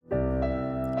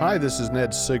Hi, this is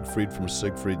Ned Siegfried from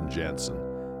Siegfried & Jensen.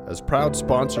 As proud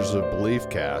sponsors of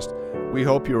BeliefCast, we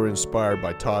hope you are inspired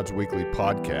by Todd's weekly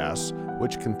podcasts,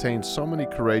 which contain so many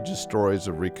courageous stories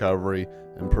of recovery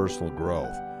and personal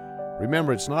growth.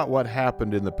 Remember, it's not what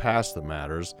happened in the past that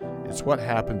matters, it's what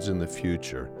happens in the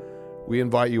future. We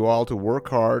invite you all to work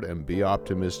hard and be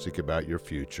optimistic about your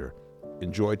future.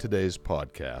 Enjoy today's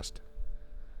podcast.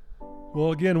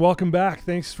 Well, again, welcome back.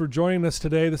 Thanks for joining us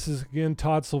today. This is, again,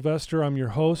 Todd Sylvester. I'm your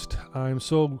host. I'm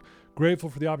so grateful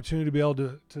for the opportunity to be able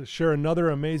to share another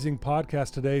amazing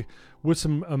podcast today with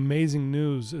some amazing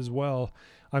news as well.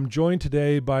 I'm joined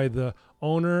today by the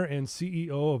owner and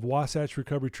CEO of Wasatch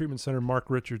Recovery Treatment Center, Mark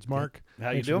Richards. Mark.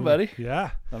 How you doing, buddy?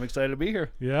 Yeah. I'm excited to be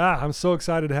here. Yeah, I'm so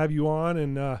excited to have you on,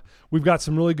 and we've got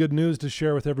some really good news to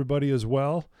share with everybody as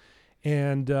well.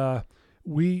 And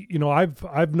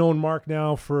I've known Mark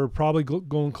now for probably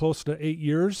going close to 8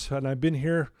 years, and I've been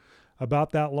here about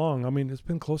that long. I mean, it's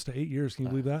been close to 8 years. Can you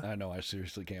believe that? I know. I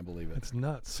seriously can't believe it. It's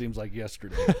nuts. Seems like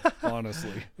yesterday,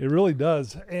 honestly. It really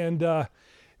does. And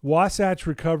Wasatch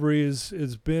Recovery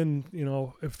has been,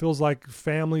 it feels like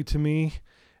family to me.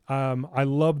 I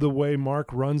love the way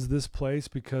Mark runs this place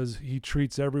because he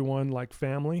treats everyone like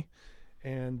family,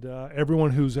 and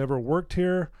everyone who's ever worked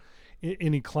here,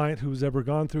 any client who's ever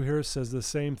gone through here says the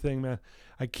same thing, man.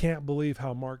 I can't believe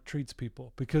how Mark treats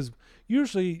people, because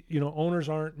usually, owners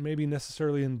aren't maybe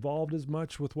necessarily involved as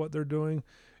much with what they're doing.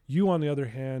 You, on the other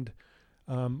hand,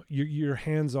 you're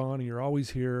hands-on and you're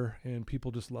always here, and people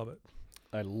just love it.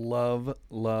 I love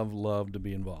to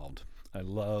be involved. I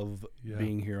love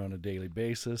being here on a daily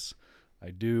basis. I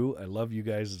do. I love you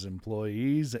guys as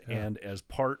employees and as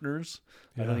partners.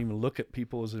 I don't even look at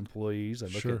people as employees. I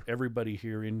look at everybody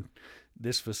here in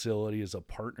this facility as a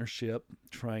partnership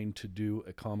trying to do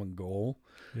a common goal.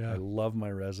 I love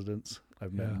my residents.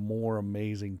 I've met more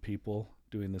amazing people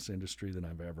doing this industry than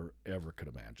I've ever could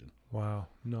imagine. Wow.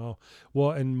 No.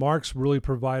 Well, and Mark's really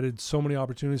provided so many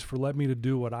opportunities for me to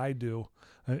do what I do.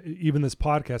 Even this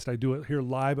podcast, I do it here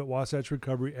live at Wasatch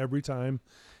Recovery every time.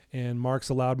 And Mark's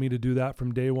allowed me to do that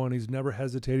from day one. He's never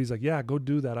hesitated. He's like, yeah, go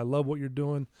do that. I love what you're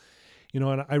doing.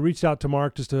 And I reached out to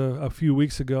Mark just a few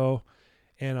weeks ago,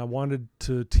 and I wanted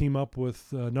to team up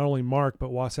with not only Mark, but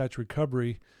Wasatch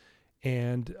Recovery.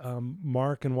 And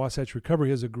Mark and Wasatch Recovery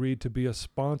has agreed to be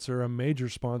a major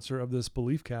sponsor of this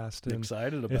BeliefCast. And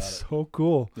excited about it. It's so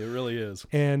cool. It really is.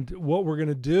 And what we're going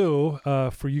to do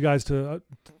for you guys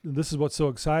this is what's so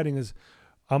exciting, is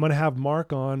I'm going to have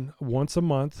Mark on once a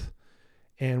month.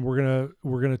 And we're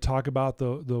gonna talk about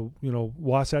the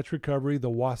Wasatch Recovery, the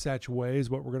Wasatch Way is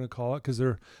what we're gonna call it, because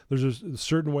there's a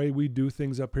certain way we do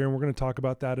things up here, and we're gonna talk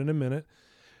about that in a minute.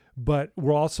 But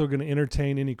we're also gonna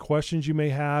entertain any questions you may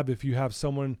have. If you have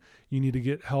someone you need to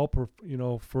get help, or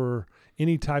for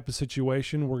any type of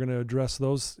situation, we're gonna address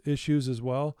those issues as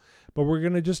well. But we're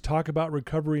gonna just talk about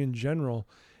recovery in general,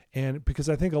 and because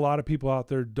I think a lot of people out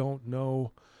there don't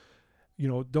know.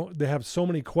 They have so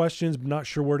many questions, but not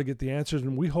sure where to get the answers.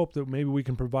 And we hope that maybe we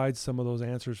can provide some of those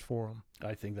answers for them.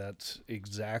 I think that's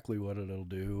exactly what it'll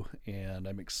do. And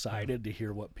I'm excited to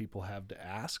hear what people have to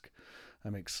ask.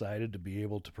 I'm excited to be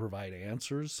able to provide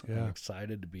answers. I'm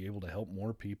excited to be able to help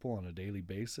more people on a daily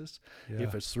basis.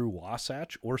 If it's through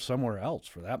Wasatch or somewhere else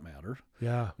for that matter.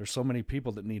 There's so many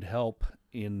people that need help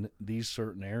in these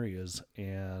certain areas.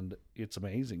 And it's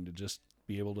amazing to just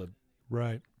be able to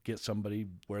get somebody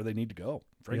where they need to go.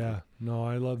 Frankly. Yeah, no,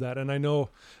 I love that. And I know,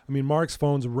 Mark's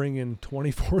phone's ringing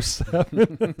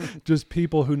 24/7, just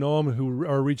people who know him and who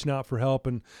are reaching out for help.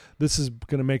 And this is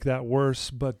going to make that worse.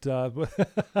 But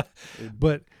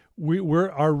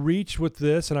we're our reach with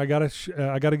this, and I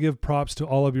gotta give props to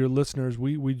all of your listeners.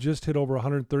 We just hit over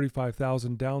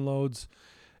 135,000 downloads.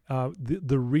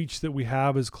 The reach that we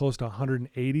have is close to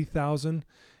 180,000,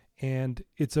 and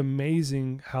it's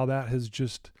amazing how that has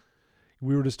just.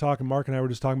 We were just talking, Mark and I were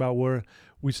just talking about where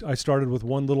I started with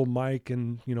one little mic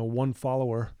and, one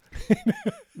follower.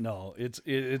 No,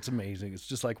 it's amazing. It's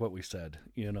just like what we said,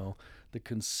 the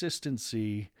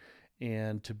consistency,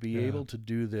 and to be able to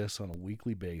do this on a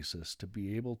weekly basis, to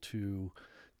be able to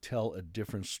tell a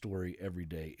different story every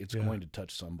day, it's going to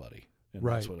touch somebody. And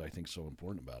that's what I think is so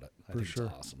important about it. I think it's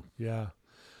awesome. Yeah.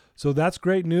 So that's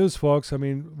great news, folks.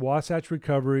 Wasatch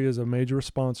Recovery is a major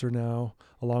sponsor now,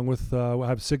 along with I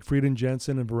have Siegfried &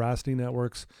 Jensen and Veracity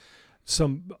Networks,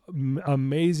 some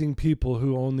amazing people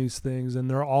who own these things,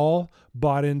 and they're all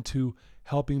bought into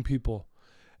helping people.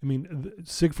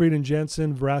 Siegfried &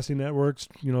 Jensen, Veracity Networks,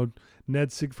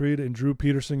 Ned Siegfried and Drew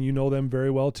Peterson, you know them very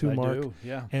well too, Mark. I do,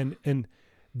 yeah. And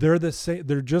they're the same.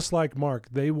 They're just like Mark.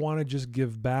 They want to just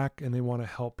give back, and they want to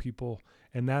help people.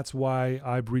 And that's why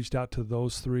I've reached out to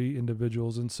those 3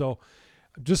 individuals. And so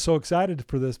I'm just so excited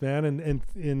for this, man.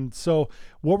 And so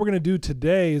what we're going to do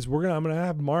today is I'm going to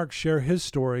have Mark share his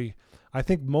story. I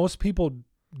think most people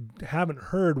haven't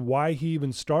heard why he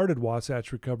even started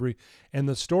Wasatch Recovery, and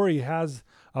the story he has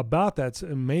about that's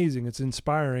amazing. It's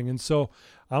inspiring. And so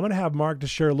I'm going to have Mark to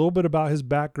share a little bit about his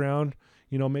background,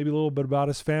 maybe a little bit about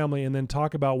his family, and then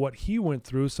talk about what he went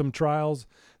through, some trials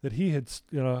that he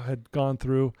had gone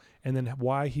through, and then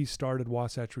why he started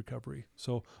Wasatch Recovery.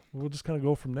 So we'll just kind of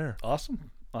go from there. Awesome.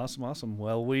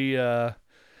 Well,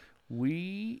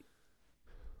 we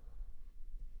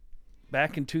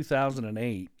back in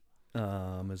 2008,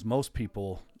 as most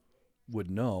people would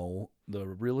know, the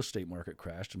real estate market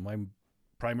crashed, and my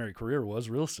primary career was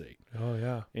real estate. Oh,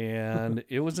 yeah. And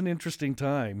it was an interesting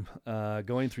time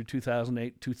going through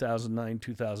 2008, 2009,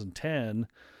 2010.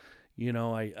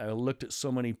 I looked at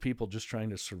so many people just trying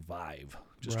to survive,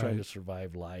 trying to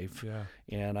survive life. Yeah.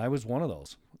 And I was one of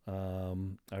those.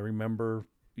 I remember,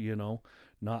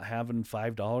 not having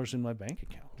 $5 in my bank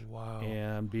account. Wow.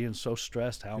 And being so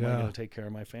stressed. How am I going to take care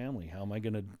of my family? How am I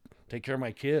going to take care of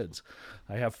my kids?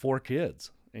 I have 4 kids.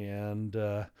 And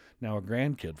now a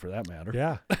grandkid, for that matter.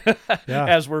 Yeah.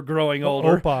 As we're growing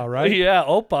older. Opa, right? Yeah,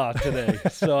 Opa today.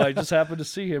 So I just happened to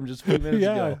see him just a few minutes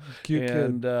ago. Cute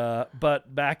kid.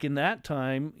 But back in that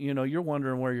time, you're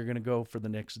wondering where you're going to go for the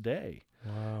next day.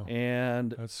 Wow.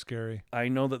 And that's scary. I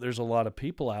know that there's a lot of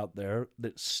people out there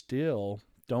that still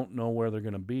don't know where they're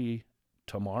going to be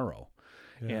tomorrow.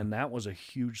 Yeah. And that was a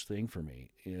huge thing for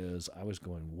me, is I was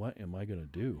going, what am I going to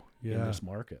do in this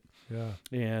market? Yeah.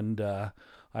 And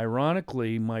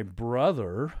ironically, my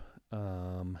brother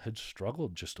had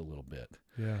struggled just a little bit.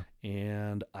 Yeah.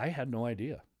 And I had no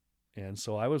idea. And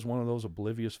so I was one of those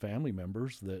oblivious family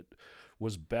members that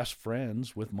was best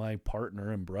friends with my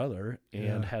partner and brother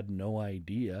and had no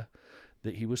idea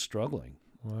that he was struggling.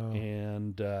 Wow.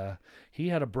 And he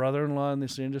had a brother-in-law in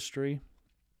this industry.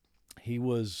 He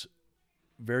was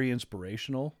very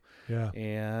inspirational. Yeah.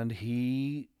 And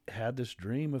he had this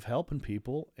dream of helping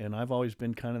people. And I've always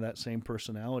been kind of that same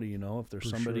personality, if there's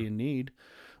somebody in need,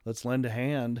 let's lend a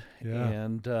hand. Yeah.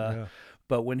 And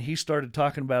but when he started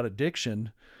talking about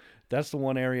addiction, that's the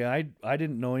one area I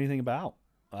didn't know anything about.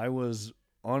 I was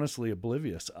honestly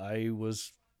oblivious. I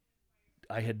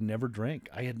had never drank.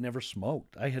 I had never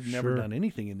smoked. I had never done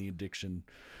anything in the addiction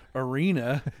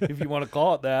arena, if you want to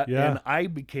call it that. Yeah. And I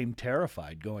became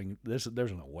terrified going, there's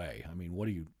no way. I mean, what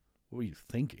are you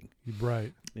thinking?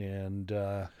 Right. And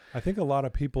I think a lot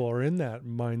of people are in that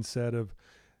mindset of,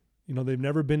 they've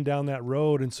never been down that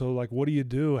road. And so what do you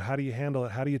do? How do you handle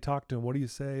it? How do you talk to them? What do you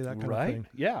say? That kind of thing.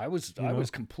 Yeah. I was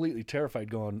completely terrified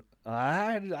going,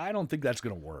 I don't think that's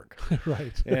going to work.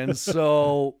 Right. And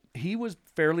so he was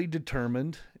fairly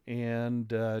determined, and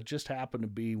just happened to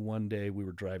be one day we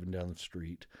were driving down the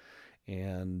street,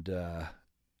 and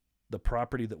the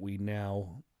property that we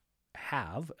now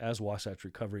have as Wasatch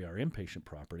Recovery, our inpatient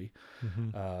property,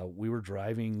 we were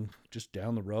driving just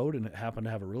down the road, and it happened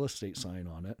to have a real estate sign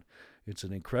on it. It's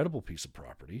an incredible piece of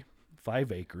property,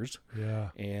 5 acres. Yeah.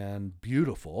 And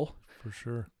beautiful. For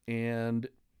sure. And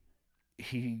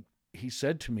he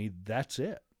said to me, that's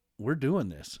it. We're doing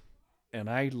this. And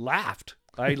I laughed.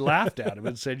 I laughed at him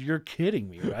and said, you're kidding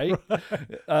me, right?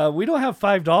 We don't have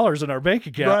 $5 in our bank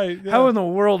account. Right, yeah. How in the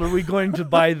world are we going to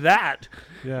buy that?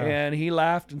 Yeah. And he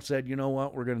laughed and said, you know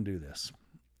what? We're going to do this.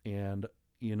 And,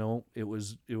 it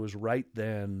was right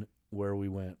then where we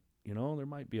went, there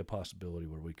might be a possibility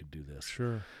where we could do this.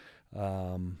 Sure.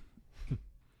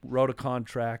 Wrote a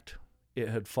contract. It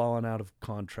had fallen out of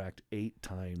contract 8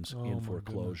 times in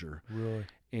foreclosure. Really?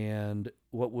 And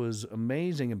what was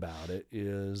amazing about it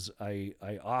is I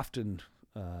often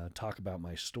talk about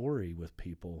my story with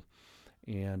people,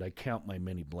 and I count my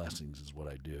many blessings is what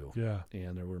I do. Yeah.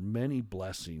 And there were many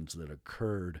blessings that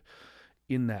occurred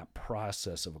in that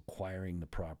process of acquiring the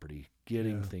property,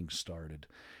 getting things started.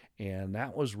 And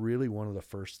that was really one of the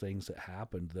first things that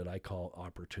happened that I call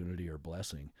opportunity or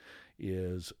blessing,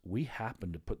 is we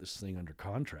happened to put this thing under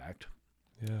contract.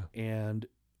 Yeah. And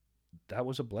that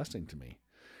was a blessing to me.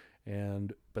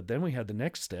 But then we had the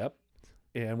next step,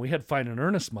 and we had to find an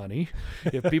earnest money.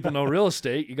 If people know real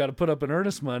estate, you got to put up an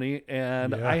earnest money,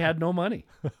 and I had no money.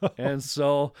 And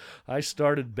so I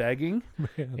started begging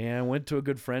and went to a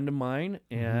good friend of mine,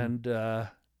 and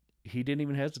he didn't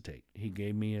even hesitate. He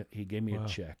gave me a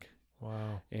check.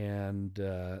 Wow. And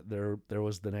there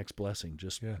was the next blessing,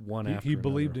 just one after He another.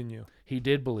 believed in you. He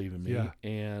did believe in me, Yeah.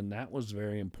 and that was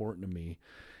very important to me.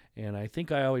 And I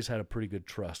think I always had a pretty good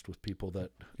trust with people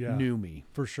that knew me.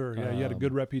 For sure. Yeah. You had a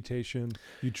good reputation.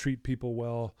 You treat people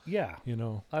well. Yeah. You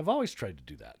know, I've always tried to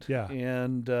do that. Yeah.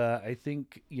 And I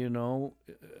think,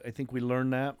 I think we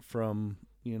learn that from,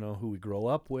 who we grow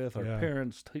up with, our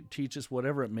parents teach us,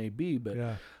 whatever it may be. But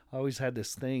I always had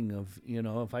this thing of,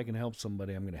 if I can help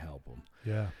somebody, I'm going to help them.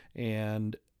 Yeah.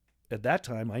 And at that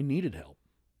time, I needed help.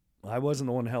 I wasn't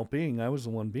the one helping. I was the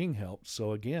one being helped.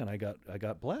 So again, I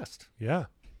got blessed. Yeah.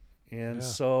 And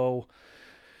so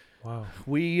wow,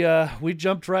 we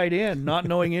jumped right in, not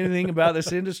knowing anything about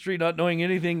this industry, not knowing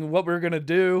anything what we were going to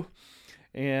do.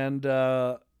 And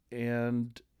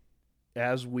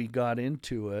as we got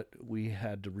into it, we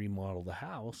had to remodel the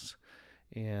house.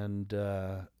 And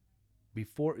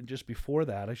before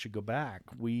that, I should go back.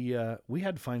 We had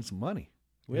to find some money.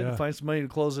 We had to find some money to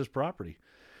close this property.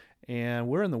 And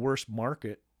we're in the worst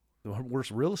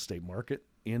real estate market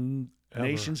in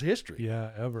nation's history.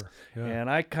 Yeah, ever. Yeah. And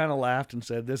I kind of laughed and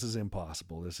said, this is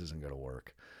impossible. This isn't going to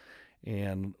work.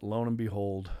 And lo and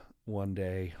behold, one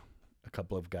day, a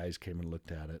couple of guys came and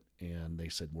looked at it, and they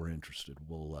said, we're interested.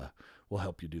 We'll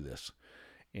help you do this.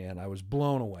 And I was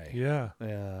blown away. Yeah.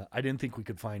 I didn't think we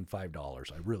could find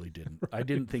 $5. I really didn't. Right. I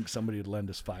didn't think somebody would lend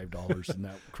us $5 in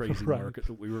that crazy market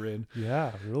that we were in.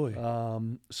 Yeah, really.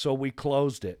 So we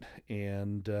closed it.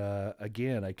 And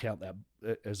again, I count that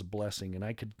as a blessing. And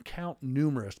I could count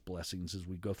numerous blessings as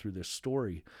we go through this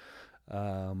story.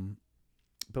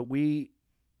 But we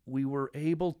were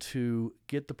able to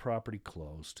get the property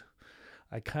closed.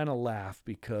 I kind of laugh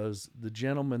because the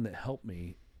gentlemen that helped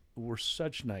me were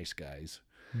such nice guys.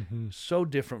 Mm-hmm. So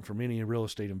different from any real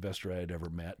estate investor I had ever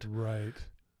met. Right.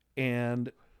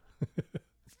 And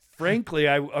frankly,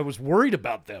 I was worried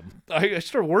about them. I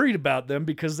started worried about them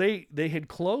because they had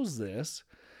closed this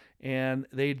and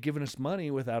they had given us money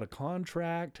without a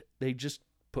contract. They just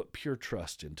put pure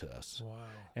trust into us. Wow.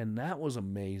 And that was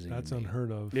amazing. That's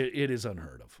unheard of. It is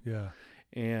unheard of. Yeah.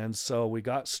 And so we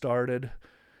got started,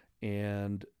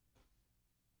 and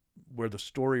where the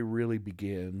story really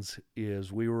begins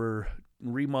is we were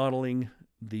remodeling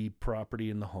the property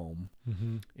in the home.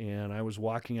 Mm-hmm. And I was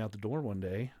walking out the door one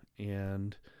day,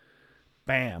 and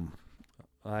bam,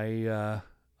 I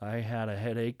had a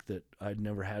headache that I'd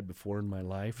never had before in my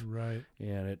life. Right.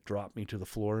 And it dropped me to the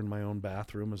floor in my own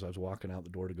bathroom as I was walking out the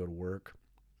door to go to work.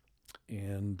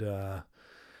 And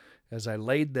as I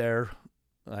laid there,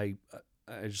 I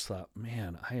just thought,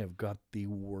 man, I have got the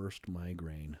worst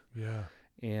migraine. Yeah.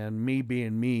 And me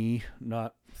being me,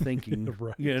 not thinking,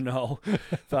 right.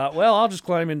 Thought, well, I'll just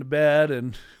climb into bed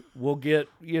and we'll get,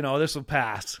 this will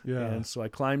pass. Yeah. And so I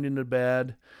climbed into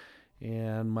bed,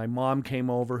 and my mom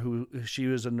came over, she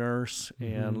was a nurse,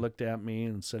 mm-hmm. and looked at me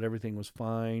and said everything was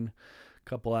fine. A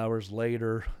couple hours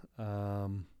later,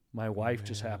 my wife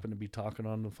just happened to be talking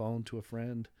on the phone to a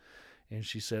friend, and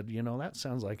she said, that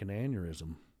sounds like an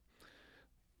aneurysm.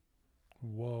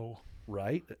 Whoa.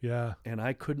 Right? Yeah. And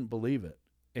I couldn't believe it.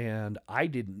 And I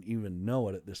didn't even know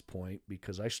it at this point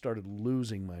because I started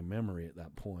losing my memory at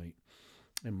that point.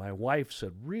 And my wife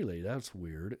said, really, that's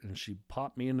weird. And she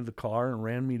popped me into the car and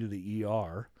ran me to the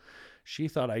ER. She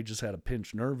thought I just had a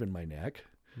pinched nerve in my neck.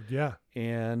 Yeah.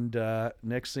 And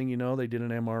next thing you know, they did an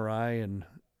MRI, and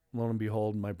lo and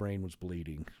behold, my brain was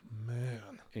bleeding.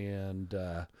 Man. And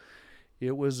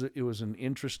it was an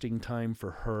interesting time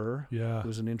for her. Yeah. It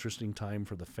was an interesting time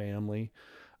for the family.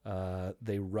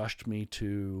 They rushed me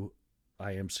to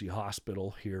IMC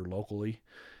Hospital here locally,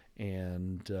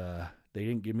 and they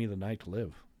didn't give me the night to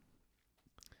live.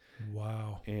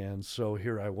 Wow. And so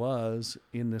here I was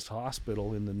in this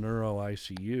hospital in the neuro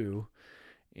ICU,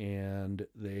 and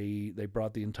they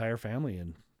brought the entire family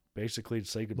in basically to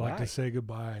say goodbye. Like to say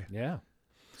goodbye. Yeah.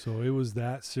 So it was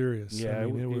that serious. Yeah, I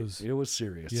mean, it was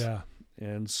serious. Yeah.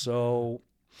 And so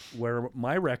where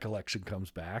my recollection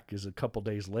comes back is a couple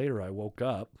days later, I woke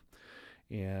up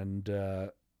and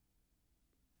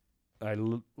I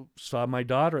saw my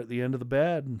daughter at the end of the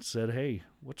bed and said, "Hey,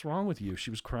 what's wrong with you?"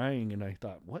 She was crying, and I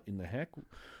thought, what in the heck?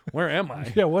 Where am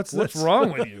I? Yeah, what's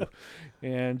wrong with you?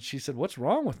 And she said, "What's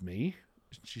wrong with me?"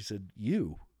 She said,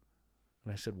 "You."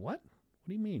 And I said, "What? What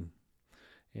do you mean?"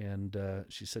 And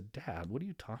she said, "Dad, what are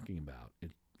you talking about?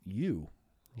 You."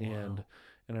 Wow.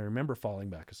 And I remember falling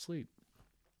back asleep.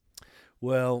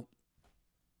 Well,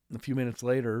 a few minutes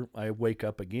later, I wake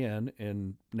up again,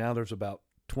 and now there's about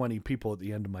 20 people at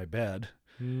the end of my bed.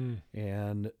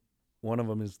 And one of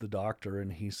them is the doctor,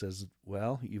 and he says,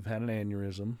 "Well, you've had an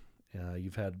aneurysm.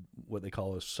 You've had what they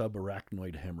call a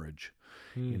subarachnoid hemorrhage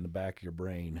in the back of your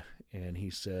brain." And he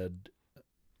said,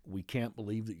 "We can't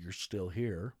believe that you're still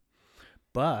here,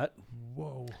 but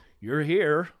whoa, you're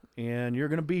here, and you're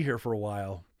going to be here for a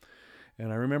while.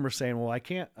 And I remember saying, well, I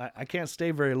can't stay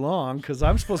very long because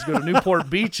I'm supposed to go to Newport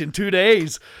Beach in 2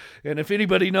 days. And if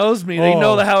anybody knows me, they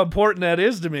know how important that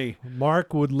is to me.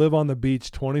 Mark would live on the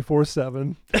beach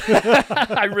 24/7.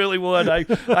 I really would.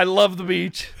 I love the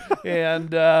beach.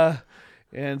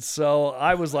 And so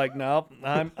I was like, nope,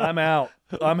 I'm out.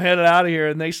 I'm headed out of here.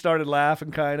 And they started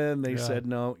laughing kind of, and they said,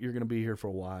 no, you're going to be here for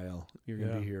a while. You're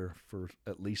going to be here for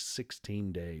at least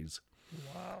 16 days.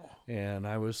 Wow. And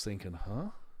I was thinking, huh?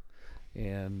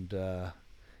 And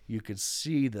you could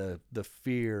see the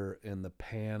fear and the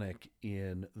panic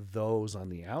in those on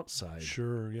the outside.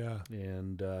 Sure, yeah.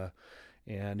 And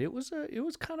it was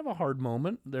kind of a hard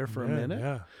moment there for a minute.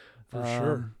 Yeah, for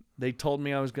sure. They told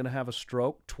me I was going to have a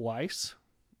stroke twice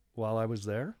while I was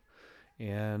there,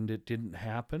 and it didn't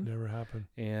happen. Never happened.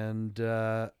 And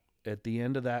at the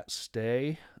end of that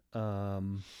stay,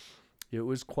 it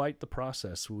was quite the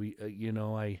process.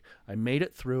 I made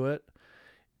it through it.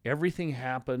 Everything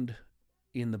happened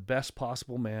in the best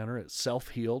possible manner. It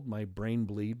self-healed. My brain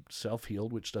bleed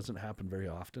self-healed, which doesn't happen very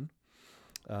often.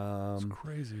 It's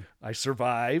crazy. I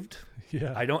survived.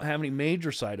 Yeah. I don't have any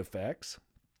major side effects.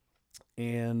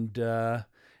 And I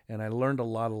learned a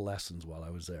lot of lessons while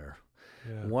I was there.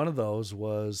 Yeah. One of those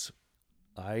was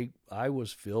I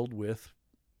was filled with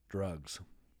drugs.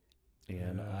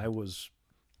 And I was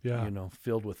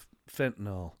filled with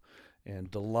fentanyl and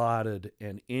Dilaudid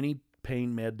and any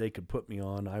pain med they could put me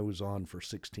on, I was on for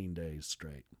 16 days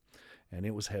straight. And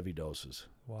it was heavy doses.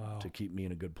 Wow. To keep me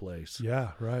in a good place.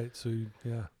 Yeah, right.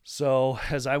 So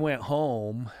as I went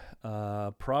home,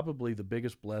 probably the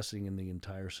biggest blessing in the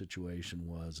entire situation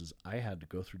was I had to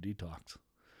go through detox.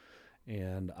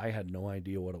 And I had no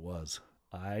idea what it was.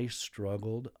 I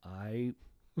struggled. I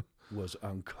was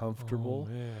uncomfortable.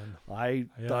 Oh, man. I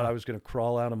thought I was going to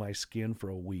crawl out of my skin for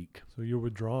a week. So you're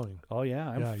withdrawing. Oh yeah,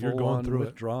 I'm you're going through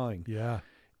withdrawing. Yeah.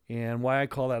 And why I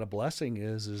call that a blessing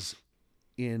is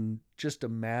in just a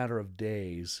matter of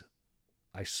days,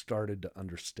 I started to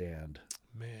understand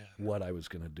what I was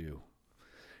going to do.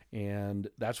 And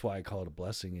that's why I call it a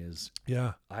blessing is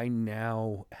I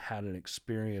now had an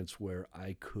experience where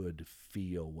I could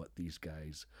feel what these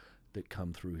guys that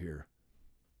come through here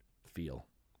feel.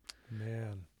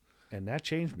 Man. And that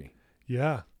changed me.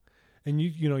 Yeah. And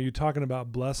you're talking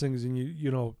about blessings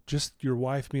and just your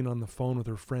wife being on the phone with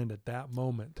her friend at that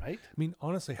moment. Right. I mean,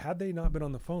 honestly, had they not been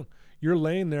on the phone, you're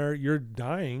laying there, you're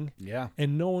dying. Yeah.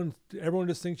 And everyone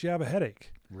just thinks you have a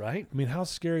headache. Right. I mean, how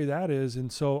scary that is. And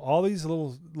so all these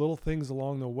little things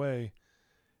along the way,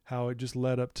 how it just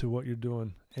led up to what you're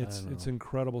doing. It's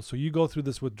incredible. So you go through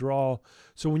this withdrawal.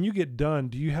 So when you get done,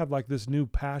 do you have like this new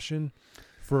passion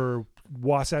for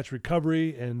Wasatch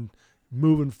Recovery and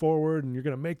moving forward, and you're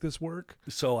going to make this work?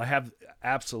 So I have,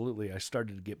 absolutely. I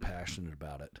started to get passionate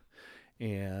about it,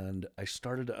 and I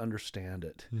started to understand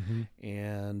it. Mm-hmm.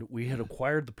 And we had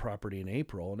acquired the property in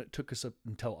April, and it took us up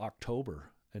until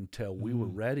October until we were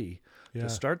ready to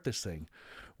start this thing.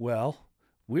 Well,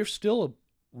 we're still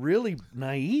really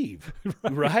naive,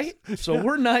 right? So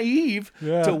we're naive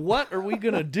to what are we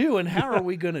going to do and how are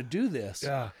we going to do this?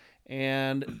 Yeah.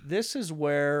 And this is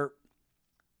where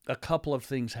a couple of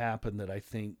things happen that I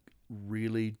think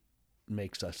really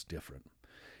makes us different.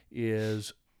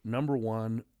 Is number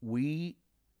one, we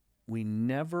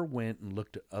never went and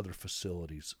looked at other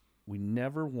facilities. We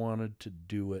never wanted to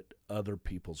do it other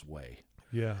people's way.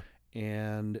 Yeah.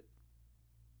 And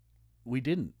we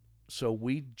didn't. So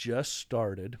we just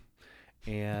started,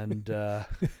 and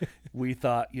we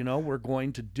thought, we're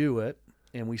going to do it.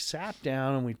 And we sat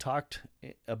down and we talked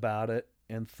about it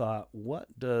and thought,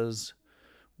 what does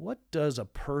a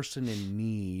person in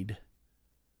need?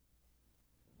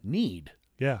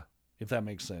 Yeah. If that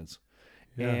makes sense.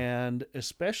 Yeah. And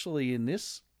especially in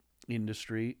this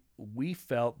industry, we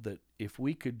felt that if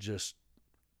we could just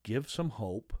give some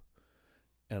hope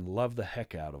and love the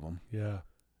heck out of them,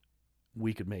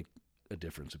 we could make a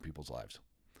difference in people's lives.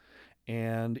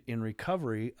 And in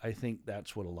recovery, I think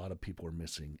that's what a lot of people are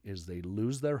missing is they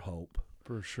lose their hope.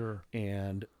 For sure.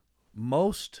 And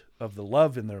most of the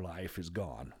love in their life is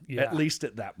gone, at least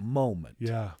at that moment.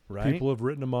 Yeah. Right? People have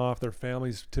written them off. Their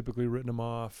families typically written them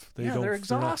off. They're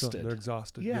exhausted. They're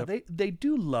exhausted. Yeah, yep. they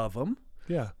do love them.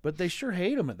 Yeah. But they sure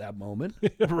hate them at that moment,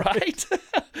 right?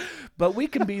 But we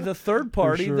can be the third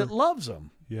party that loves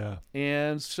them. Yeah.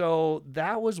 And so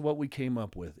that was what we came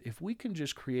up with. If we can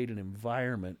just create an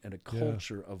environment and a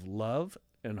culture of love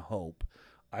and hope,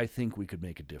 I think we could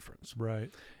make a difference.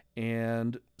 Right.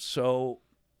 And so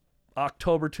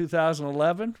October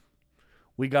 2011,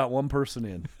 we got one person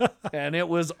in. And it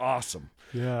was awesome.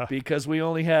 Yeah. Because we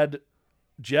only had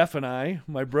Jeff and I,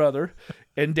 my brother,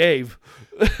 and Dave.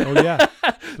 Oh yeah.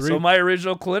 So my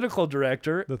original clinical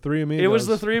director, the three amigos. It was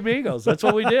the three amigos. That's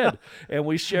what we did. And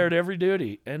we shared every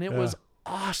duty. And it was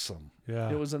awesome.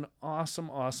 Yeah. It was an awesome,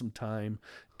 awesome time.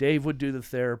 Dave would do the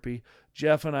therapy.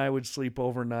 Jeff and I would sleep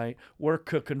overnight. We're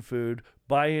cooking food,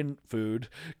 buying food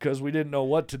because we didn't know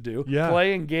what to do. Yeah.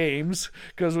 Playing games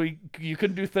because you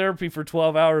couldn't do therapy for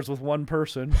 12 hours with one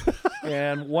person.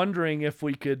 And wondering if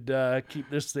we could keep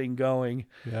this thing going.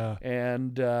 Yeah.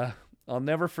 And I'll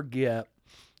never forget,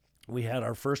 we had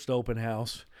our first open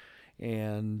house,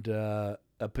 and a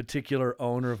particular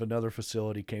owner of another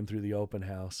facility came through the open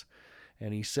house,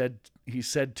 and he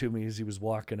said to me as he was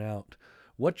walking out,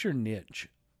 "What's your niche?"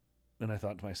 And I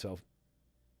thought to myself,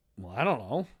 well, I don't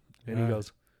know. And he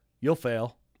goes, "You'll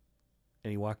fail."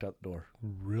 And he walked out the door.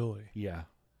 Really? Yeah.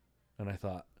 And I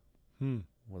thought,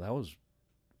 well, that was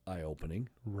eye-opening.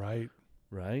 Right.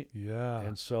 Yeah.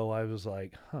 And so I was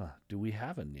like, do we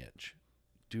have a niche?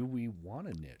 Do we want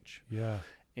a niche? Yeah.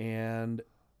 And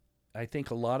I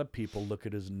think a lot of people look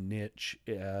at his niche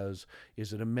as,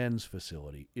 is it a men's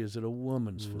facility? Is it a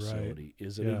woman's facility?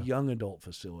 Is it a young adult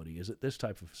facility? Is it this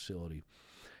type of facility?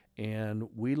 And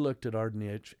we looked at our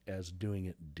niche as doing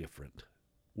it different.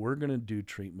 We're going to do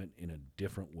treatment in a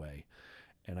different way.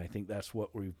 And I think that's what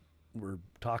we're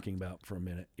talking about for a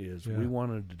minute is we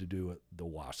wanted to do it the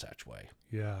Wasatch way.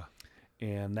 Yeah.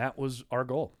 And that was our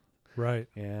goal. Right.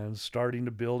 And starting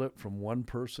to build it from one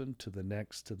person to the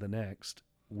next,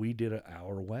 we did it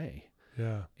our way.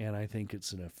 Yeah. And I think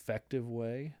it's an effective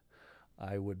way.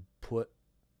 I would put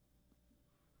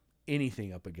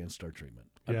anything up against our treatment.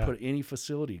 I'd put any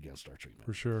facility against our treatment.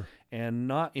 For sure. And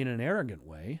not in an arrogant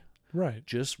way. Right.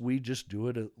 We just do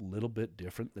it a little bit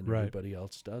different than everybody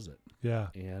else does it. Yeah.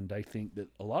 And I think that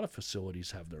a lot of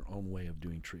facilities have their own way of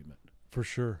doing treatment. For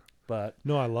sure. But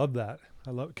no, I love that.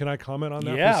 Can I comment on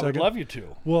that? Yeah, for a second? I would love you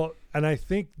to. Well, and I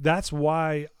think that's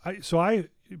why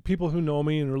people who know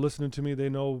me and are listening to me, they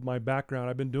know my background.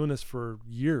 I've been doing this for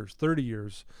years, 30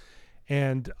 years.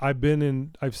 And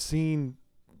I've seen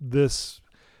this,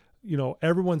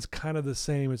 everyone's kind of the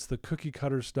same. It's the cookie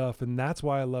cutter stuff. And that's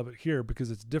why I love it here,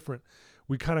 because it's different.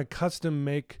 We kind of custom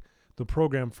make the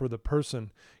program for the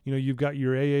person. You've got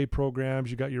your AA programs,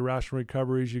 you got your rational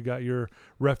recoveries, you got your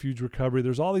refuge recovery.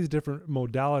 There's all these different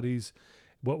modalities.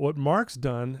 What Mark's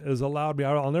done is allowed me,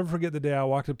 I'll never forget the day I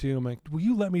walked up to you and I'm like, will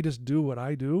you let me just do what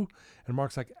I do? And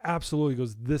Mark's like, absolutely. He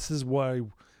goes, this is why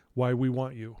we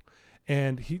want you.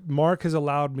 And Mark has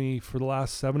allowed me for the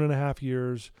last 7.5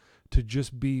 years to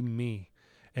just be me.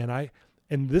 And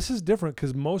this is different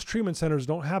because most treatment centers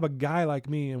don't have a guy like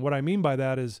me. And what I mean by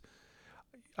that is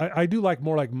I do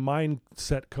more like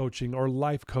mindset coaching or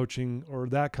life coaching or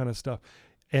that kind of stuff.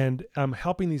 And I'm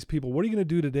helping these people. What are you going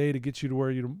to do today to get you to where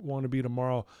you want to be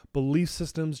tomorrow? Belief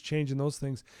systems, changing those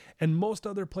things. And most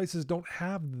other places don't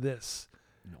have this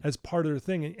as part of their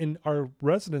thing. And our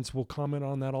residents will comment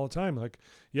on that all the time. Like,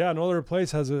 yeah, another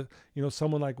place has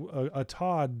someone like a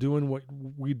Todd doing what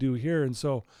we do here. And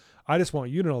so I just want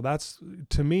you to know that's,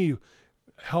 to me,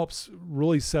 helps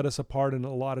really set us apart in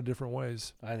a lot of different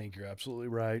ways. I think you're absolutely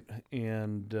right.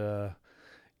 And,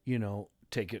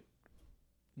 take it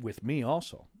with me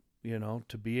also,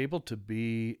 to be able to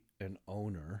be an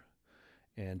owner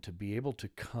and to be able to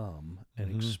come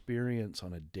and experience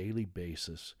on a daily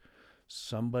basis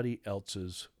somebody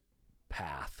else's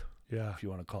path, if you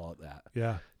want to call it that.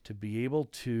 Yeah. To be able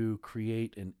to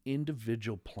create an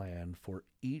individual plan for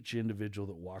each individual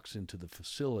that walks into the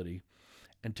facility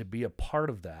and to be a part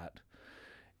of that.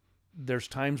 There's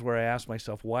times where I ask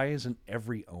myself, why isn't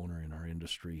every owner in our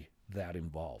industry that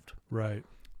involved? Right.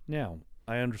 Now,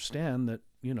 I understand that,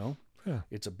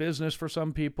 it's a business for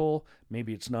some people.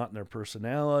 Maybe it's not in their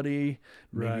personality.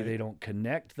 Maybe they don't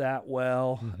connect that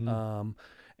well.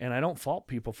 And I don't fault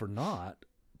people for not,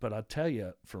 but I'll tell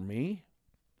you, for me,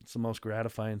 it's the most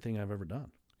gratifying thing I've ever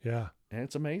done. Yeah. And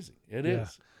it's amazing. It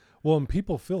is. Well, and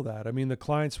people feel that. I mean, the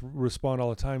clients respond all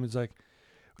the time. It's like,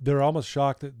 they're almost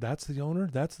shocked that that's the owner.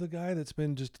 That's the guy that's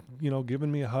been just,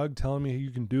 giving me a hug, telling me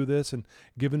you can do this and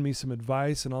giving me some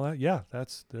advice and all that. Yeah,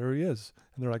 there he is.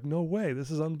 And they're like, no way, this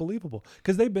is unbelievable.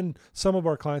 Because some of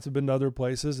our clients have been to other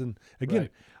places. And again,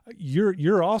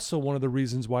 you're also one of the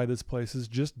reasons why this place is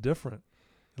just different,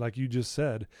 like you just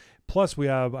said. Plus we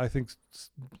have, I think,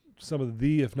 some of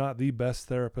the, if not the best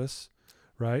therapists,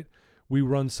 right? We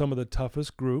run some of the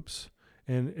toughest groups.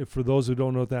 And for those who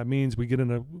don't know what that means, we get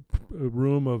in a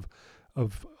room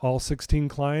of all 16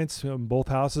 clients in both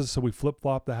houses. So we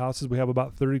flip-flop the houses. We have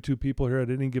about 32 people here at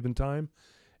any given time.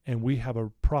 And we have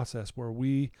a process where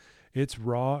it's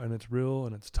raw and it's real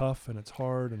and it's tough and it's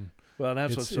hard. And Well,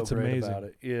 that's what's so great amazing. about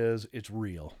it is it's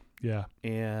real. Yeah.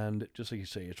 And just like you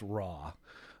say, it's raw.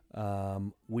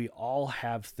 We all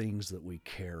have things that we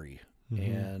carry,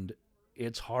 and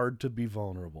it's hard to be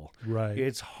vulnerable. Right.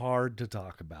 It's hard to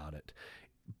talk about it,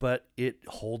 but it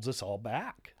holds us all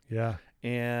back. Yeah.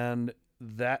 And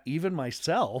that even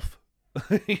myself,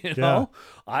 you know,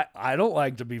 I don't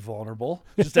like to be vulnerable.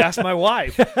 Just ask my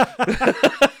wife,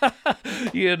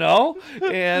 you know,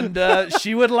 and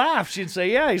she would laugh. She'd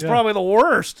say, yeah, he's probably the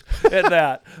worst at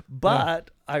that.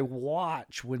 But I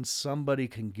watch when somebody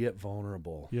can get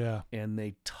vulnerable and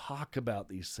they talk about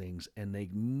these things and they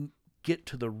get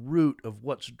to the root of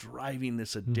what's driving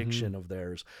this addiction of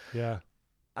theirs. Yeah.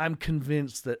 I'm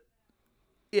convinced that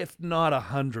if not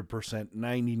 100%,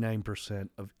 99%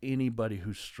 of anybody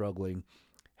who's struggling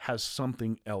has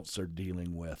something else they're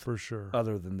dealing with. For sure.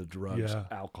 Other than the drugs,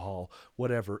 alcohol,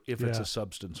 whatever, if it's a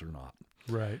substance or not.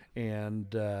 Right.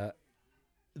 And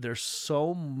there's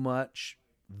so much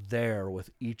there with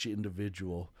each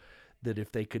individual that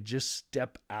if they could just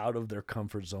step out of their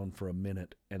comfort zone for a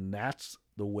minute, and that's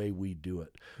the way we do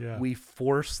it. Yeah. We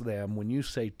force them, when you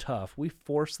say tough, we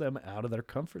force them out of their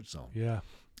comfort zone. Yeah.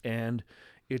 And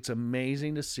it's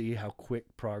amazing to see how quick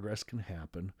progress can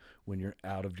happen when you're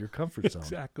out of your comfort zone.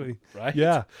 Exactly. Right?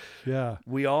 Yeah. Yeah.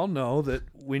 We all know that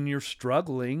when you're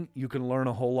struggling, you can learn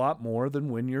a whole lot more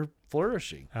than when you're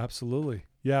flourishing. Absolutely.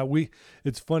 Yeah.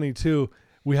 It's funny too.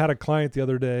 We had a client the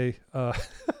other day.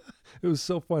 It was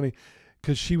so funny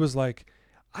because she was like,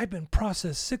 I've been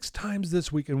processed 6 times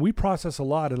this week. And we process a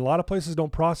lot, and a lot of places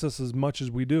don't process as much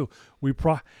as we do.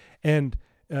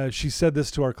 She said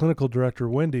this to our clinical director,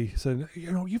 Wendy, said,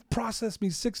 you know, you've processed me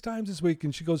 6 times this week.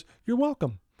 And she goes, you're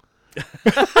welcome.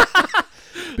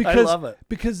 I love it.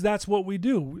 Because that's what we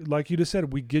do. Like you just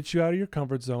said, we get you out of your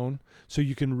comfort zone so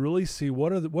you can really see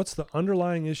what's the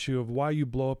underlying issue of why you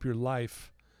blow up your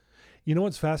life. You know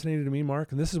what's fascinating to me,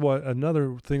 Mark? And this is what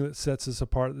another thing that sets us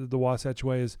apart, the Wasatch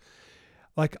Way, is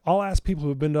like I'll ask people who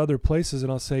have been to other places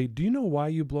and I'll say, do you know why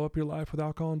you blow up your life with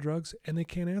alcohol and drugs? And they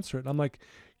can't answer it. And I'm like,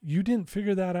 you didn't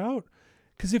figure that out?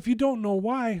 Because if you don't know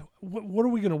why, what are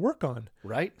we going to work on?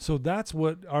 Right. So that's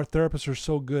what our therapists are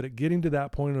so good at, getting to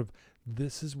that point of,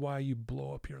 this is why you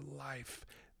blow up your life.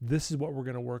 This is what we're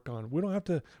going to work on. We don't have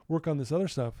to work on this other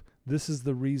stuff. This is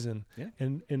the reason. Yeah.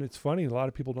 And it's funny, a lot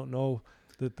of people don't know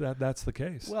that's the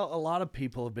case. Well, a lot of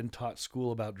people have been taught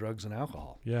school about drugs and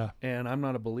alcohol. Yeah. And I'm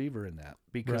not a believer in that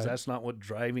because that's not what's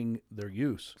driving their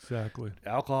use. Exactly.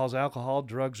 Alcohol is alcohol,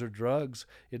 drugs are drugs.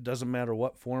 It doesn't matter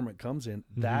what form it comes in.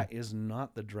 That is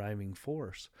not the driving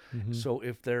force. So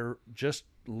if they're just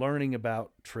learning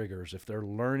about triggers, if they're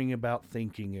learning about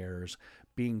thinking errors,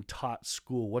 being taught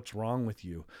school, what's wrong with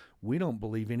you? We don't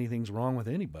believe anything's wrong with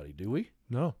anybody, do we?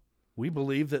 No. We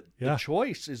believe that the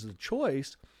choice is the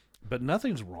choice, but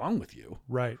nothing's wrong with you.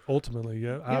 Right. Ultimately,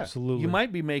 yeah, absolutely. You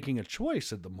might be making a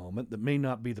choice at the moment that may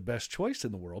not be the best choice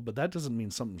in the world, but that doesn't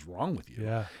mean something's wrong with you.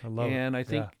 Yeah, I love it. And I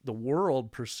think the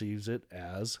world perceives it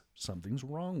as something's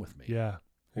wrong with me. Yeah,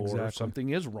 exactly. Or something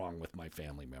is wrong with my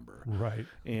family member. Right.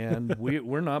 And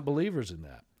we're not believers in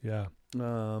that. Yeah.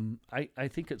 I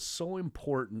think it's so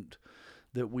important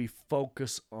that we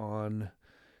focus on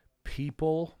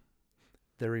people,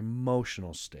 their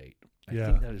emotional state. I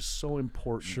think that is so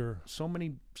important. Sure. So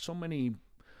many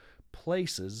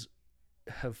places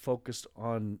have focused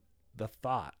on the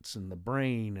thoughts and the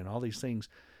brain and all these things.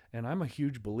 And I'm a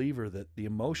huge believer that the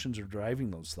emotions are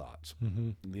driving those thoughts.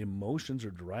 The emotions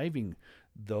are driving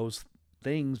those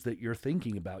things that you're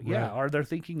thinking about. Right. Yeah. Are there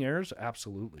thinking errors?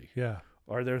 Absolutely. Yeah.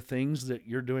 Are there things that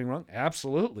you're doing wrong?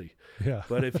 Absolutely. Yeah.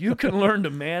 But if you can learn to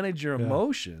manage your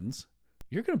emotions,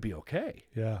 you're going to be okay.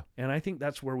 Yeah. And I think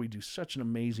that's where we do such an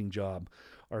amazing job.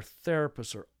 Our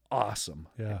therapists are awesome.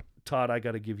 Yeah. Todd, I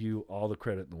got to give you all the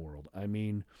credit in the world. I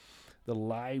mean, the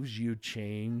lives you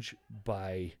change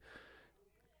by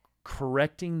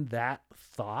correcting that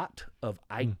thought of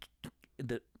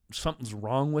that something's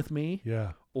wrong with me,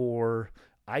 or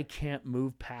I can't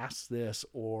move past this,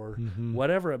 or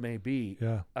whatever it may be.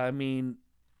 Yeah. I mean,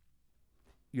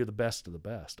 you're the best of the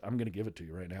best. I'm going to give it to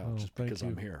you right now just because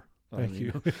I'm here. Thank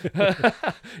you.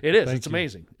 It is. It's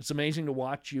amazing. It's amazing to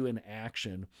watch you in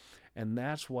action. And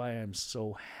that's why I'm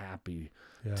so happy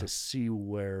to see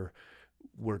where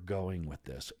we're going with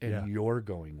this and you're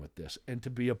going with this and to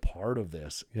be a part of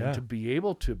this and to be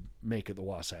able to make it the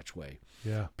Wasatch Way.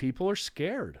 Yeah. People are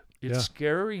scared. It's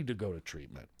scary to go to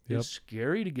treatment. It's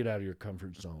scary to get out of your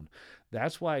comfort zone.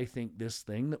 That's why I think this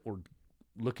thing that we're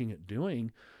looking at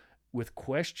doing with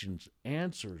questions,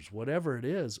 answers, whatever it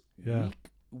is,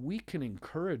 we can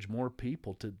encourage more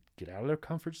people to get out of their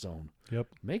comfort zone,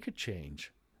 make a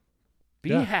change,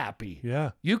 Be happy.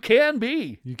 Yeah. You can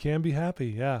be. You can be happy.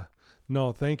 Yeah.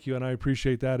 No, thank you. And I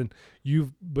appreciate that. And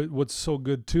but what's so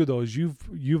good too, though, is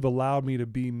you've allowed me to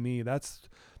be me. That's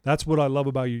what I love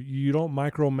about you. You don't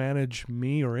micromanage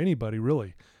me or anybody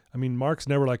really. I mean, Mark's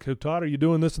never like, hey, Todd, are you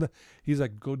doing this and that? He's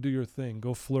like, go do your thing,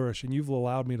 go flourish. And you've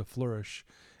allowed me to flourish.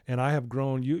 And I have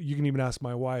grown. You can even ask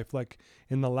my wife, like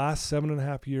in the last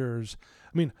 7.5 years,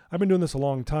 I mean, I've been doing this a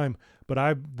long time, but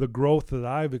the growth that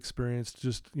I've experienced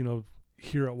just,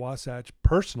 here at Wasatch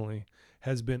personally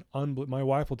has been unbelievable. My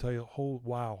wife will tell you, oh,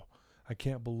 wow, I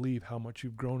can't believe how much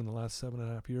you've grown in the last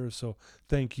 7.5 years. So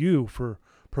thank you for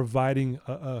providing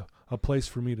a place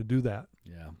for me to do that.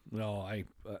 Yeah. No, I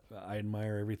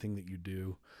admire everything that you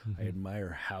do. I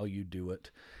admire how you do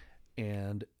it.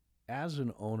 And as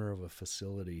an owner of a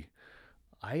facility,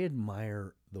 I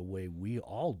admire the way we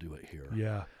all do it here.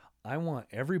 Yeah. I want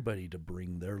everybody to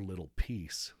bring their little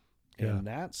piece. And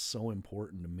that's so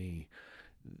important to me.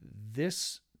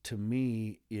 This, to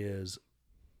me, is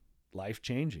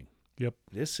life-changing. Yep.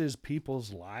 This is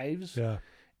people's lives. Yeah.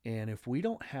 And if we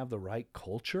don't have the right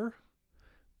culture,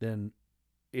 then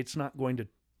it's not going to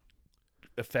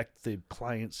affect the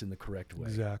clients in the correct way.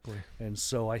 Exactly. And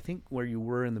so I think where you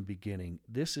were in the beginning,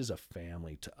 this is a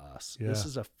family to us. Yeah. This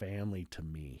is a family to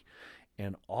me.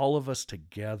 And all of us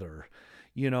together,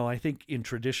 I think in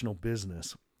traditional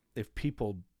business, if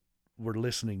people were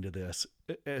listening to this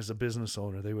as a business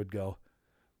owner, they would go,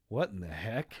 what in the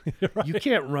heck? Right. You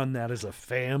can't run that as a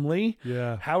family.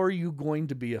 Yeah. How are you going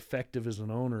to be effective as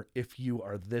an owner if you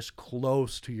are this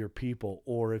close to your people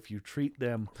or if you treat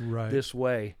them this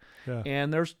way? Yeah.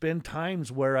 And there's been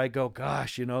times where I go,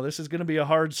 gosh, this is going to be a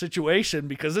hard situation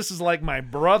because this is like my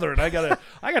brother and I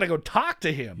gotta go talk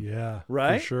to him. Yeah.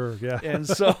 Right? For sure. Yeah. And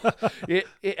so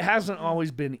it hasn't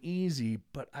always been easy,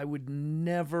 but I would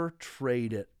never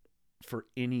trade it for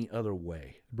any other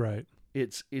way. Right.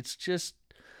 It's just,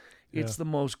 it's the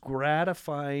most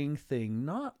gratifying thing,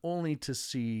 not only to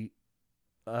see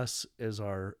us as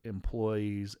our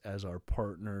employees, as our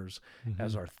partners,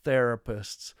 as our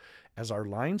therapists, as our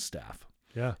line staff,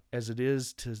 as it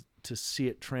is to see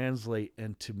it translate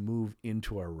and to move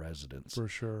into our residents. For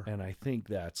sure. And I think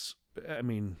that's,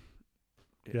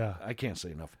 I can't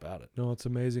say enough about it. No, it's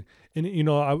amazing. And,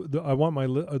 I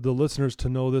want the listeners to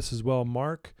know this as well.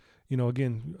 Mark,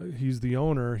 again, he's the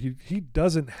owner. He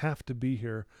doesn't have to be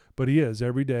here, but he is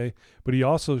every day. But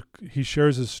he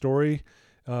shares his story,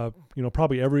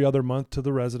 probably every other month to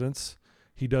the residents.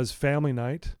 He does family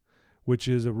night, which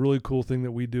is a really cool thing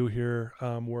that we do here,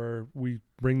 where we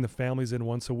bring the families in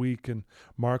once a week. And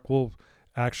Mark will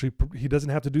actually, he doesn't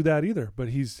have to do that either, but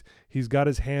he's got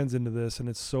his hands into this, and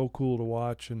it's so cool to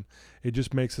watch. And it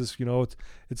just makes us,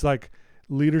 it's like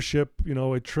leadership,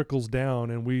 it trickles down,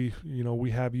 and we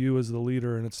have you as the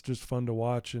leader, and it's just fun to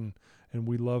watch, and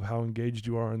we love how engaged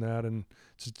you are in that, and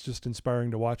it's just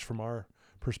inspiring to watch from our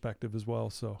perspective as well.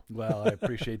 So well, I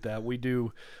appreciate that. We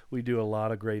do a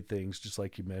lot of great things, just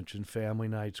like you mentioned. Family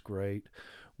night's great.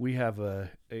 We have a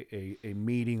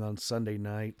meeting on Sunday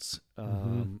nights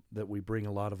that we bring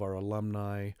a lot of our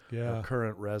alumni, our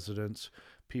current residents,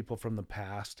 people from the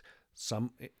past.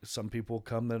 Some people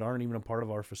come that aren't even a part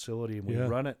of our facility, and we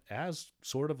run it as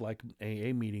sort of like an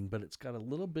AA meeting, but it's got a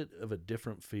little bit of a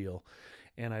different feel.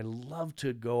 And I love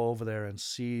to go over there and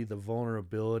see the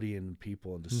vulnerability in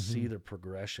people and to see their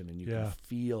progression, and you can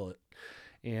feel it.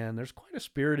 And there's quite a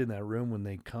spirit in that room when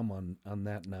they come on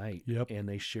that night and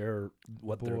they share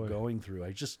what they're going through.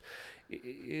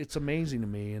 It's amazing to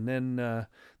me. And then the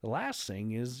last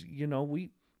thing is,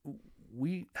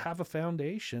 we have a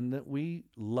foundation that we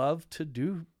love to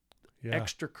do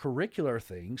extracurricular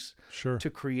things to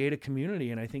create a community.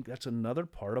 And I think that's another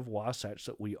part of Wasatch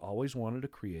that we always wanted to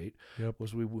create,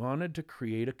 was we wanted to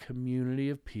create a community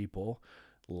of people,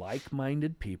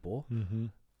 like-minded people,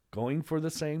 going for the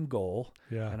same goal.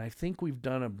 And I think we've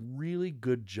done a really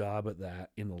good job at that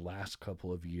in the last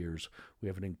couple of years. We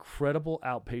have an incredible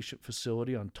outpatient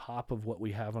facility on top of what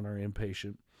we have on our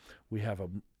inpatient. We have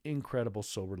an incredible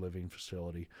sober living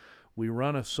facility. We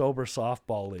run a sober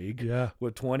softball league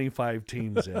with 25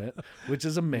 teams in it, which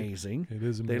is amazing. It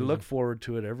is amazing. They look forward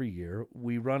to it every year.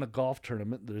 We run a golf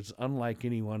tournament that is unlike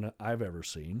anyone I've ever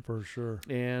seen. For sure.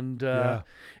 And I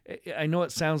know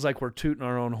it sounds like we're tooting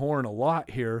our own horn a lot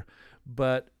here,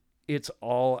 but it's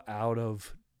all out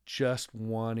of just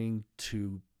wanting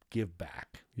to give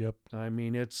back. Yep. I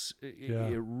mean, it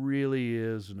really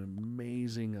is an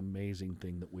amazing, amazing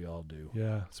thing that we all do.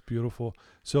 Yeah, it's beautiful.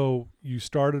 So you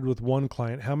started with one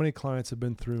client. How many clients have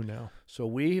been through now? So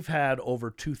we've had over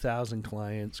 2,000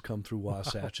 clients come through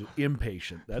Wasatch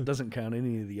inpatient. That doesn't count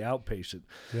any of the outpatient.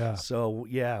 Yeah. So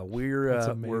yeah, That's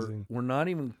amazing. we're not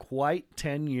even quite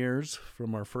 10 years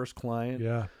from our first client.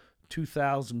 Yeah.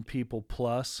 2,000 people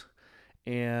plus,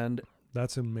 and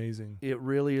that's amazing. It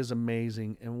really is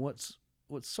amazing. And what's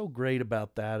so great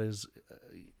about that is,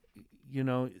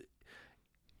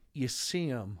 you see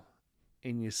them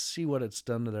and you see what it's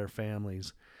done to their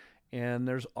families, and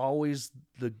there's always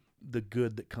the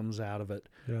good that comes out of it.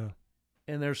 Yeah.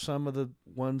 And there's some of the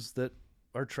ones that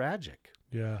are tragic.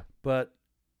 Yeah. But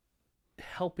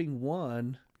helping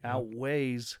one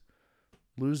outweighs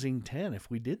losing 10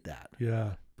 if we did that.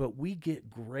 Yeah. But we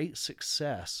get great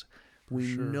success.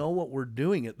 We sure. know what we're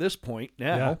doing at this point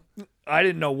now. Yeah. I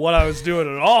didn't know what I was doing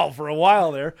at all for a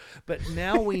while there, but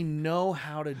now we know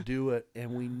how to do it,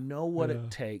 and we know what it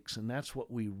takes, and that's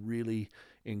what we really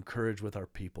encourage with our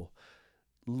people.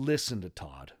 Listen to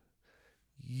Todd.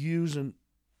 Use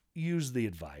the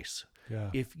advice.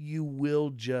 Yeah. If you will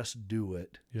just do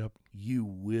it, you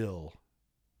will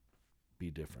be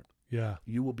different. Yeah.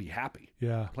 You will be happy.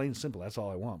 Yeah. Plain and simple. That's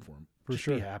all I want for them. For just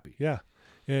sure. Be happy. Yeah.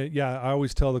 And I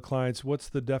always tell the clients, what's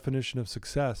the definition of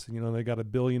success? They got a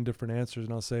billion different answers,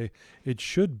 and I'll say it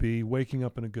should be waking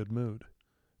up in a good mood.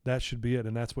 That should be it.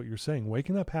 And that's what you're saying.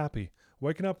 Waking up happy,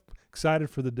 waking up excited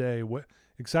for the day,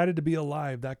 excited to be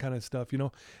alive, that kind of stuff.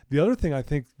 The other thing I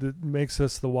think that makes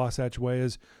us the Wasatch Way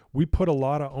is we put a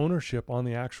lot of ownership on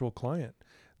the actual client.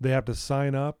 They have to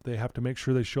sign up. They have to make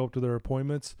sure they show up to their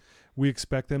appointments. We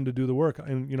expect them to do the work.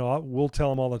 And, we'll tell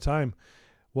them all the time,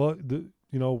 well,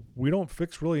 we don't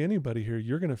fix really anybody here.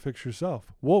 You're going to fix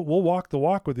yourself. We'll walk the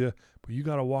walk with you, but you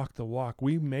got to walk the walk.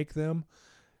 We make them.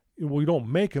 We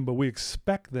don't make them, but we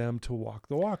expect them to walk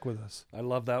the walk with us. I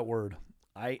love that word.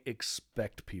 I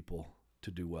expect people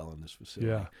to do well in this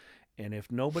facility. Yeah. And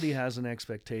if nobody has an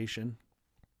expectation,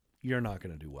 you're not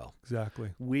going to do well. Exactly.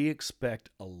 We expect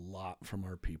a lot from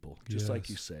our people, just like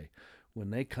you say. When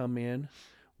they come in,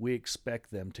 we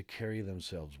expect them to carry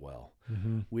themselves well.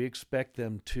 Mm-hmm. We expect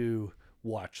them to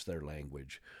watch their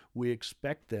language. We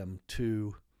expect them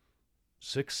to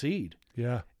succeed.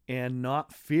 Yeah. And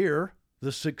not fear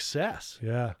the success.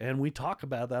 Yeah. And we talk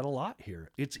about that a lot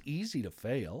here. It's easy to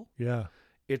fail. Yeah.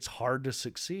 It's hard to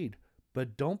succeed,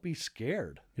 but don't be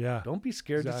scared. Yeah. Don't be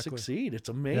scared to succeed. It's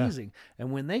amazing. Yeah.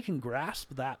 And when they can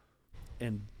grasp that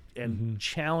and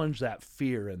challenge that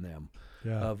fear in them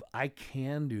of, I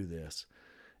can do this,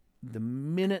 the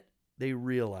minute they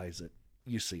realize it,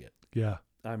 you see it. Yeah.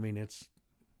 I mean, it's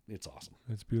awesome.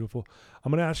 It's beautiful.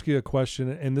 I'm going to ask you a question,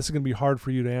 and this is going to be hard for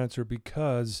you to answer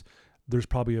because there's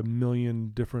probably a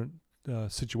million different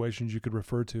situations you could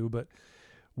refer to, but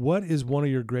what is one of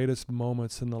your greatest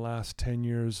moments in the last 10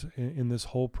 years in this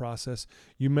whole process?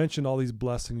 You mentioned all these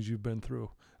blessings you've been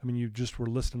through. I mean, you just were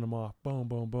listing them off. Boom,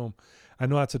 boom, boom. I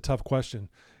know that's a tough question.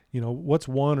 What's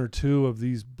one or two of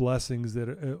these blessings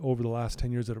that over the last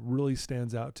 10 years that really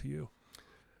stands out to you?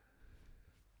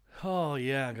 Oh,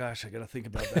 yeah. Gosh, I got to think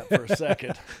about that for a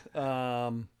second.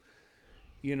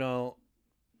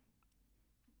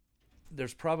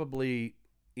 There's probably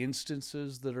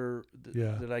instances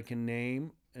that I can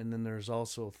name, and then there's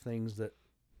also things that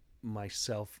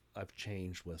I've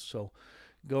changed with. So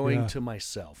going to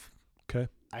myself, okay,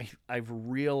 I've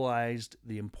realized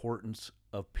the importance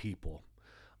of people.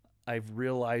 I've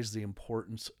realized the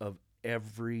importance of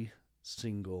every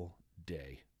single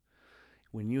day.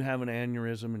 When you have an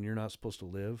aneurysm and you're not supposed to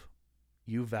live,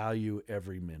 you value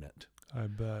every minute. I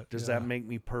bet. Does that make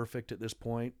me perfect at this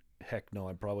point? Heck no,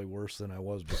 I'm probably worse than I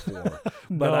was before.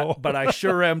 But I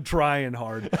sure am trying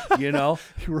hard,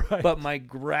 Right. But my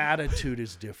gratitude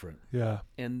is different. Yeah.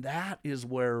 And that is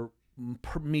where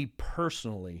me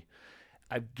personally,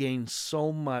 I've gained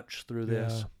so much through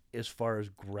this as far as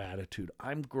gratitude.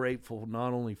 I'm grateful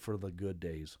not only for the good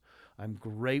days, I'm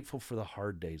grateful for the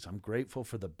hard days. I'm grateful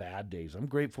for the bad days. I'm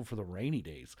grateful for the rainy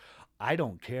days. I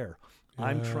don't care. Yeah.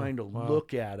 I'm trying to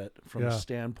look at it from a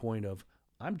standpoint of,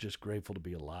 I'm just grateful to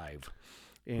be alive.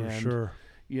 And, for sure.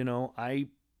 I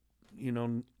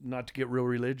not to get real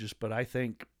religious, but I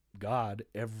thank God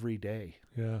every day.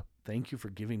 Yeah. Thank you for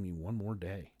giving me one more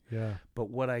day. Yeah. But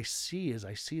what I see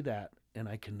that, and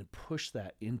I can push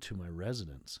that into my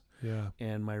residents. Yeah.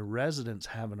 And my residents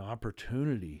have an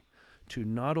opportunity to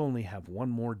not only have one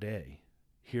more day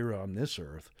here on this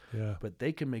earth, but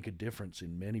they can make a difference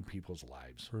in many people's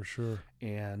lives. For sure.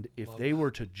 And if they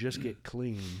were to just get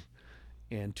clean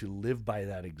and to live by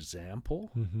that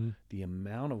example, Mm-hmm. the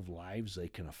amount of lives they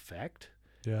can affect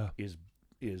Yeah. is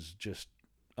just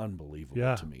unbelievable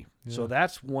Yeah. to me. Yeah. So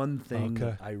that's one thing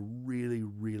Okay. that I really,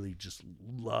 really just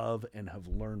love and have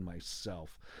learned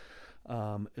myself.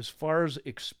 As far as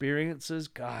experiences,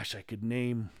 gosh, I could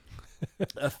name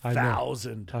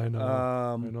 1,000. I know.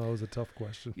 I know that was a tough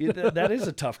question. That is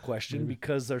a tough question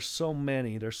because there's so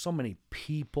many. There's so many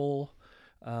people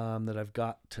that I've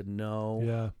got to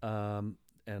know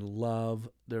and love.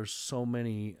 There's so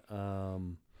many.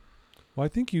 Well, I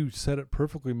think you said it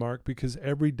perfectly, Mark, because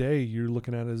every day you're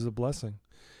looking at it as a blessing.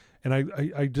 And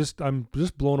I'm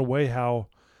just blown away how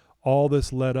all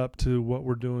this led up to what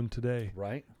we're doing today.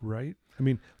 Right. I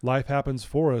mean, life happens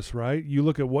for us, right? You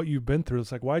look at what you've been through.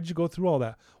 It's like, why'd you go through all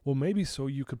that? Well, maybe so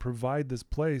you could provide this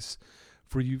place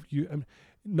for you. I mean,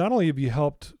 not only have you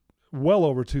helped well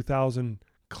over 2,000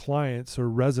 clients or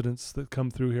residents that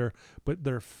come through here, but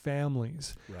their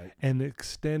families, right, and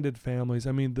extended families.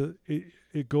 I mean,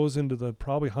 it goes into the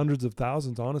probably hundreds of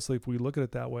thousands, honestly, if we look at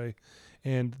it that way,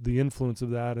 and the influence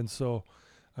of that. And so,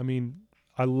 I mean,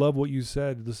 I love what you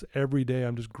said. This every day,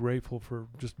 I'm just grateful for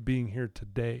just being here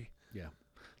today. Yeah.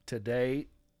 Today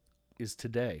is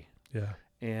today. Yeah.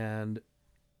 And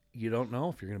you don't know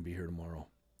if you're going to be here tomorrow.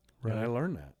 Right. And I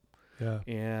learned that. Yeah.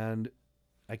 And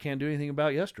I can't do anything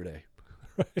about yesterday.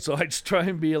 Right. So I just try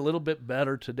and be a little bit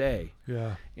better today.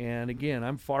 Yeah. And again,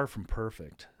 I'm far from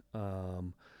perfect.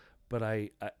 But I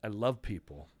love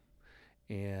people.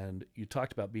 And you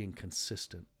talked about being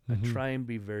consistent. Mm-hmm. I try and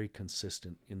be very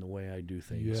consistent in the way I do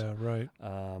things. Yeah, right.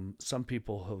 Some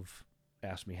people have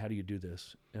asked me, how do you do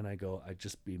this? And I go, I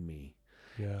just be me.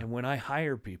 Yeah. And when I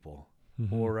hire people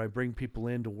or I bring people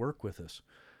in to work with us,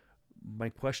 my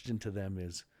question to them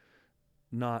is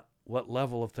not what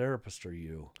level of therapist are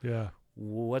you? Yeah.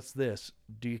 What's this?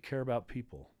 Do you care about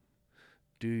people?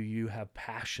 Do you have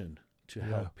passion to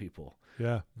help people?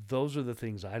 Yeah. Those are the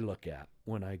things I look at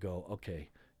when I go, okay,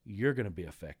 you're going to be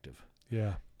effective.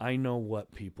 Yeah. I know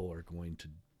what people are going to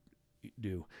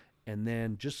do. And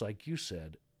then just like you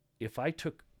said, if I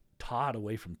took Todd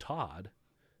away from Todd,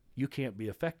 you can't be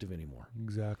effective anymore.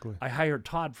 Exactly. I hired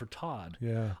Todd for Todd.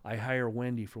 Yeah. I hire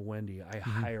Wendy for Wendy. I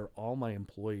hire all my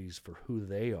employees for who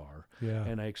they are. Yeah.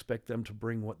 And I expect them to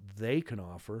bring what they can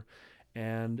offer.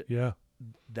 And yeah,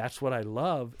 that's what I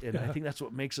love. And I think that's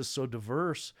what makes us so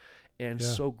diverse and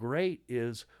so great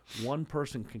is one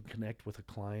person can connect with a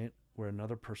client where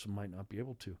another person might not be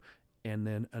able to. And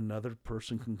then another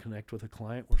person can connect with a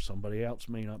client where somebody else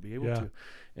may not be able to.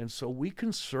 And so we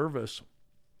can service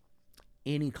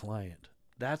any client.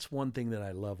 That's one thing that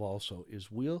I love also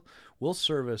is we'll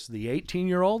service the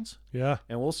 18-year-olds and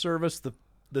we'll service the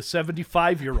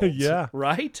 75-year-olds.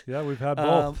 Right? Yeah, we've had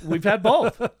both. We've had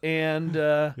both. And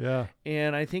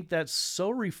and I think that's so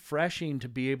refreshing to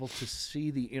be able to see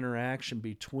the interaction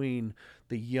between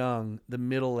the young, the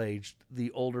middle-aged, the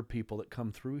older people that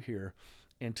come through here,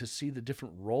 and to see the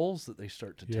different roles that they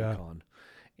start to take on.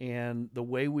 And the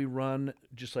way we run,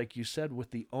 just like you said,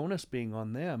 with the onus being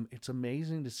on them, it's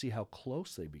amazing to see how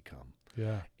close they become.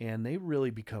 Yeah. And they really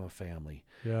become a family,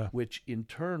 which in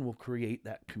turn will create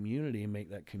that community and make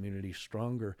that community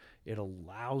stronger. It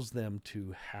allows them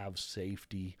to have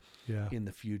safety in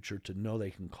the future, to know they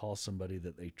can call somebody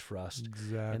that they trust.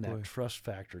 Exactly. And that trust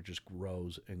factor just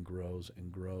grows and grows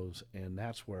and grows. And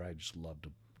that's where I just love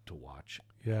to watch.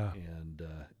 Yeah. And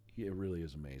it really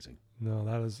is amazing. No,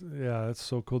 that's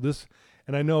so cool.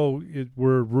 And I know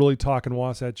we're really talking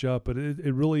Wasatch Up, but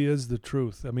it really is the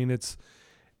truth. I mean, it's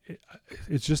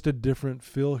just a different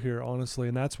feel here, honestly,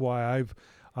 and that's why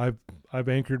I've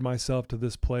anchored myself to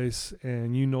this place,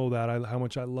 and you know that how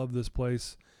much I love this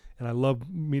place, and I love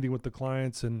meeting with the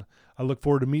clients, and I look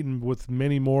forward to meeting with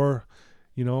many more,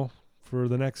 for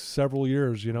the next several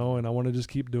years, and I want to just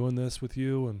keep doing this with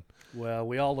you. And well,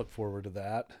 we all look forward to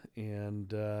that,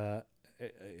 and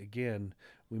again,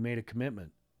 we made a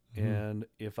commitment, and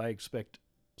if I expect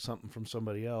something from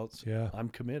somebody else, I'm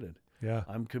committed. Yeah.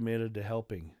 I'm committed to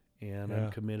helping, and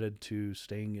I'm committed to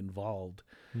staying involved.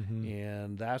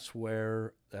 And that's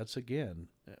again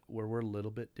where we're a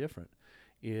little bit different,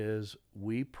 is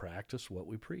we practice what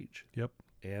we preach. Yep.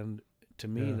 And to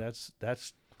me, that's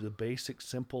the basic,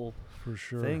 simple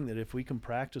thing, that if we can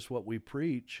practice what we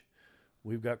preach,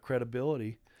 we've got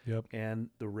credibility. Yep. And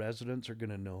the residents are going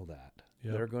to know that.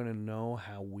 Yep. They're going to know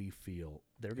how we feel.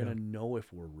 They're going to know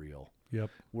if we're real. Yep.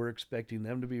 We're expecting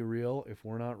them to be real. If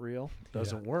we're not real, it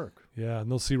doesn't work. Yeah, and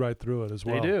they'll see right through it as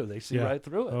well. They do. They see right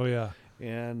through it. Oh, yeah.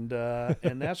 And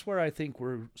that's where I think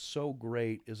we're so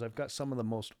great, is I've got some of the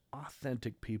most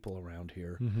authentic people around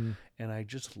here, and I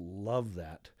just love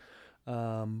that.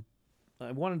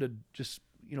 I wanted to just,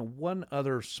 one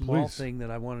other small Please. thing that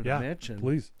I wanted Yeah, to mention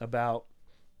please. about,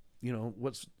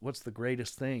 what's the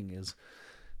greatest thing is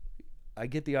I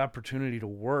get the opportunity to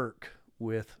work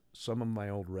with some of my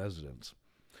old residents.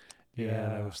 And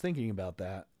I Yeah. was thinking about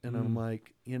that, and I'm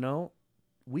like,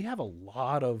 we have a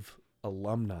lot of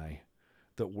alumni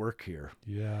that work here,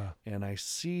 Yeah. and I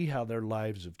see how their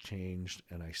lives have changed,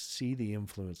 and I see the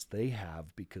influence they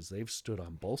have because they've stood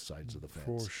on both sides of the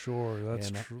fence. For sure. That's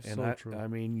and, true. and So true. I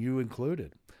mean, you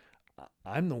included.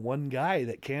 I'm the one guy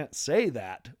that can't say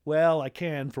that. Well, I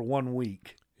can for 1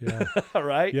 week. Yeah.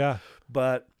 Right? Yeah.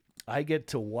 But I get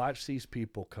to watch these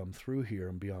people come through here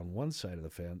and be on one side of the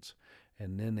fence,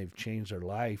 and then they've changed their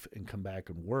life and come back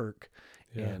and work,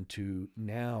 Yeah. and to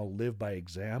now live by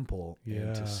example, and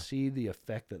Yeah. to see the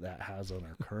effect that has on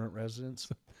our current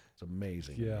residents. It's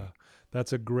amazing. to me. Yeah.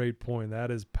 That's a great point. That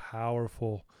is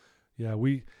powerful. Yeah.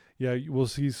 We'll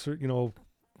see,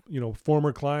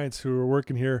 former clients who are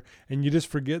working here, and you just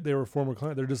forget they were former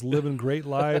clients. They're just living great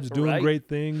lives, doing Right. great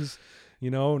things,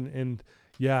 and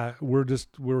yeah,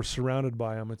 we're surrounded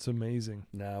by them. It's amazing.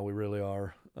 No, we really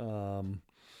are.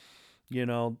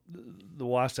 The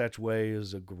Wasatch Way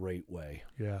is a great way.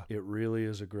 Yeah. It really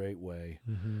is a great way.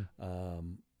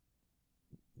 Mm-hmm.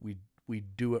 We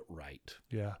do it right.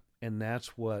 Yeah. And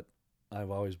that's what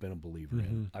I've always been a believer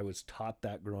in. Mhm. I was taught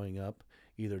that growing up,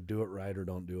 either do it right or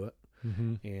don't do it.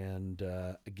 Mm-hmm. And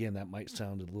again, that might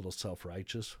sound a little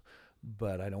self-righteous,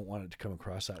 but I don't want it to come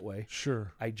across that way.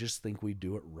 Sure. I just think we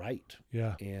do it right.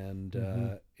 Yeah. And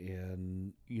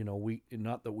Mhm. we,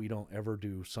 not that we don't ever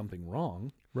do something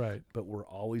wrong, Right. but we're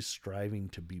always striving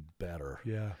to be better.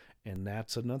 Yeah. And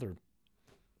that's another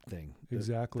thing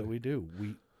Exactly. that we do.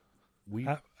 We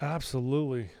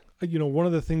Absolutely. One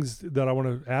of the things that I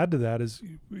want to add to that is,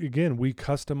 again, we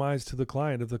customize to the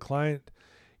client. If the client,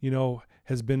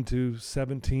 has been to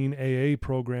 17 AA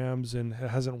programs and it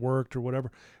hasn't worked or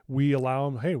whatever, we allow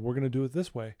them, hey, we're going to do it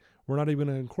this way. We're not even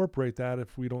going to incorporate that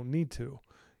if we don't need to,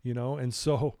 and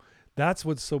so that's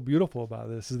what's so beautiful about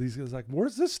this is these guys like,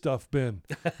 where's this stuff been?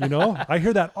 I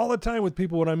hear that all the time with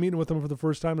people when I'm meeting with them for the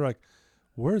first time. They're like,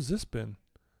 where's this been?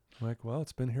 I'm like, well,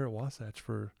 it's been here at Wasatch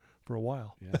for a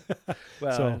while. Yeah.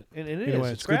 Well, So, and it is. anyway,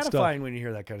 It's it's good stuff. gratifying when you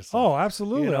hear that kind of stuff. Oh,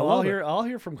 absolutely. I love it. I'll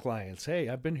hear from clients, hey,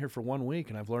 I've been here for 1 week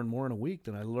and I've learned more in a week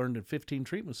than I learned in 15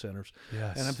 treatment centers.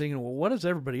 Yes. And I'm thinking, well, what is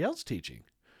everybody else teaching?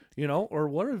 Or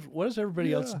what is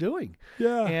everybody else Yeah. doing?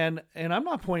 Yeah. And I'm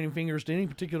not pointing fingers to any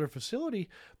particular facility,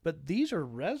 but these are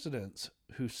residents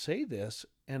who say this,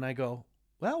 and I go,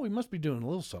 well, we must be doing a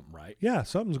little something right. Yeah,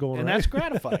 something's going And right. that's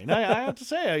gratifying. I have to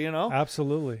say,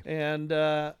 Absolutely. And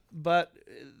but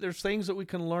there's things that we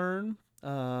can learn,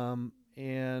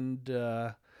 and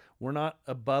we're not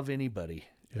above anybody.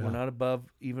 Yeah. We're not above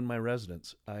even my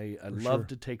residents. I love sure.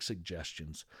 to take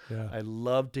suggestions. Yeah. I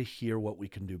love to hear what we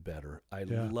can do better. I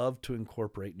Yeah. love to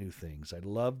incorporate new things. I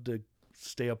love to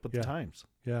stay up with Yeah. the times.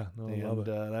 Yeah. No, I love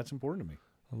it. That's important to me.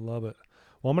 I love it.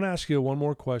 Well, I'm going to ask you one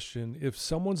more question. If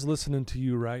someone's listening to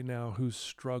you right now who's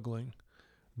struggling,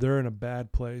 they're in a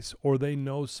bad place, or they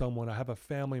know someone, I have a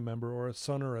family member or a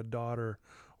son or a daughter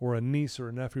or a niece or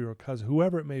a nephew or a cousin,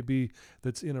 whoever it may be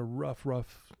that's in a rough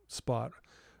spot,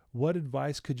 what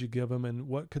advice could you give them, and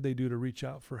what could they do to reach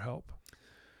out for help?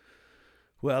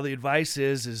 Well, the advice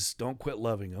is don't quit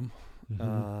loving them.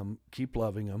 Mhm. Keep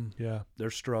loving them. Yeah. They're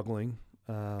struggling.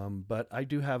 But I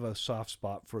do have a soft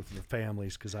spot for the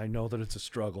families because I know that it's a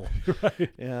struggle.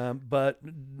 Right. But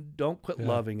don't quit Yeah.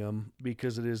 loving them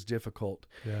because it is difficult.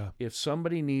 Yeah. If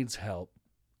somebody needs help,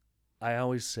 I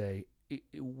always say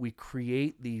we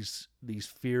create these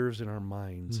fears in our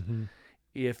minds. Mhm.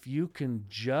 If you can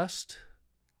just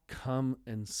come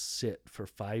and sit for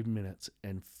 5 minutes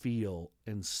and feel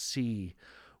and see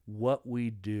what we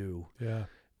do, Yeah.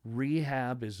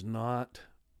 rehab is not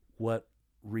what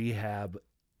rehab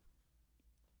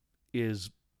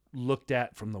is looked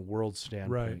at from the world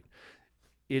standpoint. Right.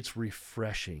 It's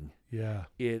refreshing. Yeah.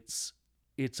 It's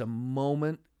a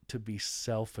moment to be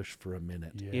selfish for a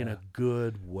minute in Yeah. a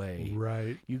good way.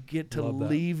 Right. You get to Love that.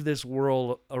 leave this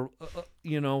world,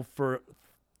 for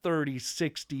 30,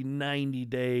 60, 90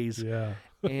 days Yeah.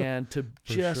 and to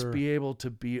just sure. be able to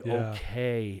be Yeah.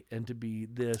 okay and to be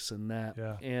this and that.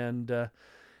 Yeah.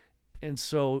 And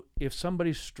so if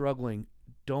somebody's struggling,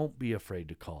 don't be afraid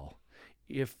to call.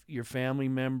 If your family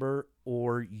member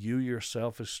or you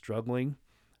yourself is struggling,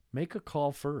 make a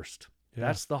call first. Yeah.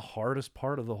 That's the hardest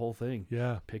part of the whole thing.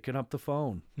 Yeah. Picking up the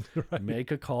phone. Right.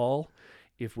 Make a call.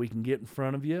 If we can get in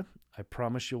front of you, I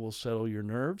promise you we'll settle your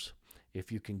nerves.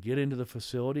 If you can get into the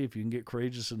facility, if you can get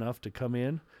courageous enough to come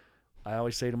in, I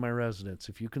always say to my residents,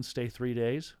 if you can stay 3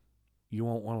 days, you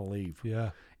won't want to leave.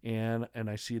 Yeah. And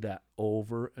I see that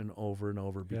over and over and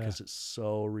over because it's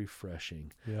so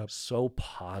refreshing, so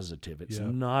positive. It's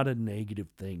not a negative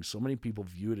thing. So many people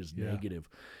view it as negative.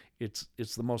 It's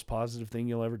the most positive thing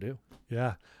you'll ever do.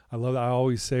 Yeah. I love that. I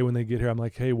always say when they get here, I'm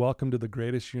like, hey, welcome to the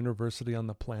greatest university on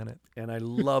the planet. And I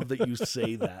love that you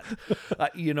say that.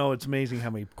 It's amazing how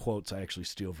many quotes I actually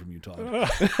steal from you, Todd.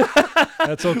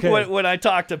 That's okay. When I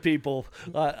talk to people,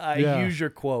 I use your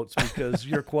quotes because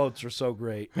your quotes are so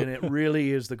great. And it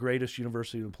really is the greatest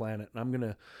university on the planet.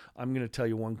 And I'm gonna tell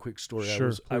you one quick story.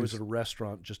 Sure, I was at a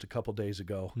restaurant just a couple days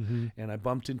ago, and I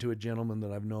bumped into a gentleman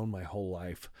that I've known my whole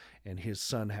life, and his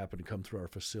son happened to come through our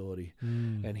facility.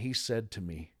 And he said to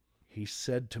me, I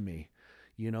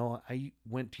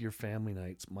went to your family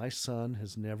nights. My son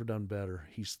has never done better.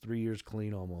 He's 3 years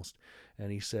clean almost. And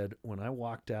he said, when I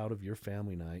walked out of your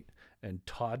family night and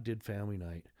Todd did family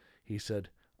night, he said,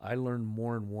 I learned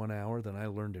more in 1 hour than I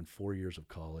learned in 4 years of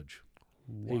college.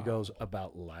 Wow. He goes,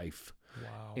 about life.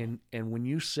 Wow. And when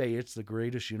you say it's the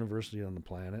greatest university on the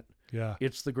planet,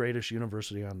 it's the greatest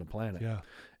university on the planet. Yeah.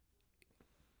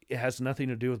 It has nothing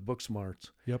to do with book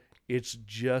smarts. Yep. It's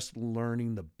just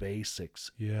learning the basics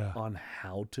on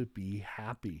how to be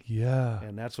happy. Yeah.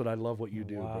 And that's what I love what you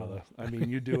do, brother. I mean,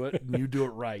 you do it and you do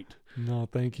it right. No,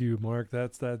 thank you, Mark.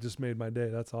 That just made my day.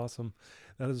 That's awesome.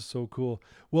 That is so cool.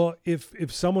 Well,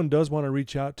 if someone does want to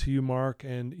reach out to you, Mark,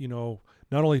 and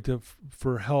not only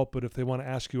for help, but if they want to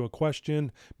ask you a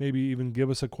question, maybe even give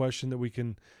us a question that we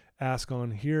can ask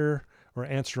on here or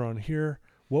answer on here,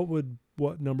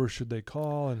 what number should they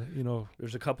call? And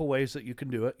there's a couple ways that you can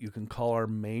do it. You can call our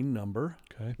main number,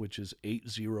 which is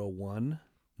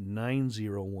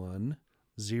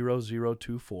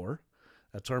 801-901-0024.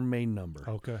 That's our main number.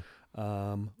 Okay.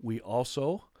 We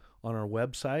also, on our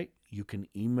website, you can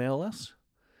email us,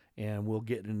 and we'll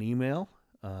get an email.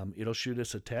 It'll shoot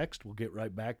us a text. We'll get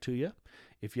right back to you.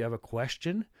 If you have a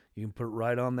question, you can put it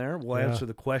right on there. We'll answer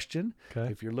the question.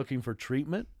 Okay. If you're looking for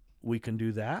treatment, we can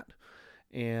do that.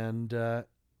 And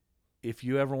if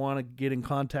you ever want to get in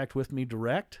contact with me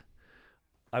direct,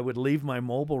 I would leave my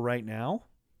mobile right now.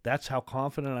 That's how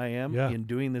confident I am in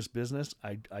doing this business.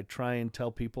 I try and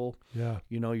tell people,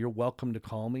 you're welcome to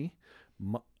call me.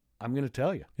 I'm going to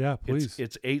tell you. Yeah, please.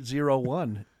 It's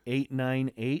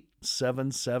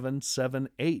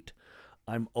 801-898-7778.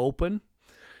 I'm open.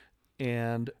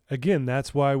 And again,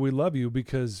 that's why we love you,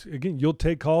 because again, you'll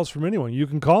take calls from anyone. You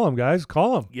can call them, guys.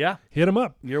 Call them. Yeah. Hit them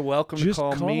up. You're welcome to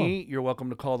call me. You're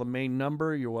welcome to call the main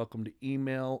number. You're welcome to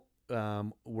email.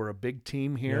 We're a big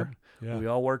team here. Yeah. We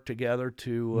all work together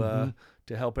to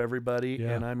help everybody,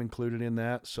 and I'm included in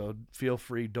that. So feel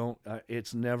free.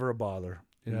 It's never a bother.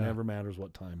 It never matters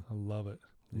what time. I love it.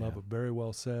 Love it. Very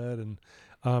well said. And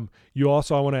you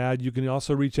also, I want to add, you can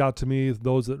also reach out to me,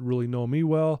 those that really know me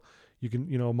well. You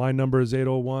can, my number is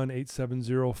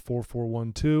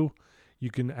 801-870-4412.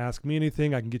 You can ask me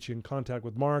anything. I can get you in contact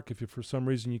with Mark if for some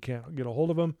reason you can't get a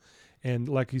hold of him. And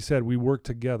like you said, we work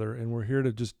together, and we're here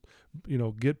to just,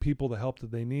 get people the help that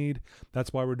they need.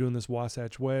 That's why we're doing this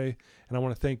Wasatch Way. And I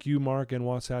want to thank you, Mark, and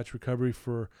Wasatch Recovery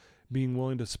for being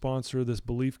willing to sponsor this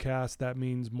Belief Cast. That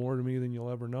means more to me than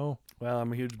you'll ever know. Well,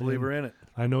 I'm a huge believer in it.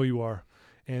 I know you are.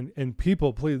 And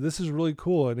people, please, this is really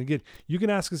cool. And again, you can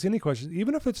ask us any questions,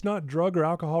 even if it's not drug or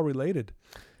alcohol related.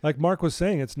 Like Mark was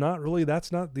saying, that's not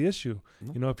the issue.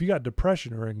 Mm-hmm. If you got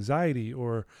depression or anxiety,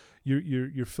 or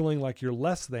you're feeling like you're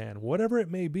less than, whatever it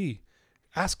may be,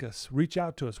 ask us, reach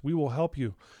out to us. We will help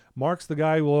you. Mark's the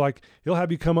guy he'll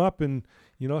have you come up and,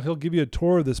 he'll give you a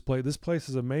tour of this place. This place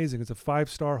is amazing. It's a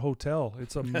 5-star hotel.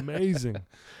 It's amazing.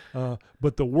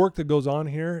 But the work that goes on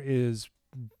here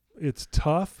it's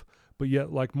tough. But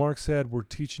yet, like Mark said, we're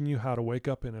teaching you how to wake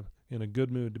up in a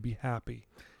good mood, to be happy.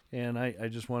 And I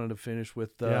just wanted to finish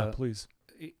with please.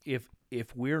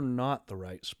 If we're not the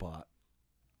right spot,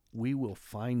 we will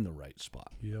find the right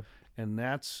spot. Yep. And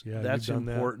that's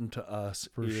important to us.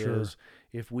 For sure.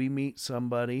 If we meet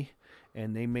somebody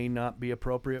and they may not be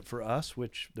appropriate for us,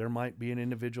 which there might be an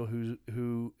individual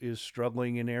who is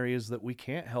struggling in areas that we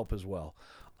can't help as well,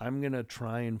 I'm going to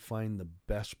try and find the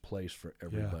best place for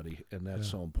everybody, and that's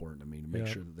so important to me, to make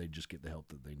sure that they just get the help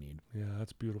that they need. Yeah,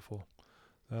 that's beautiful.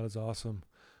 That is awesome.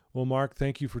 Well, Mark,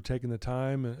 thank you for taking the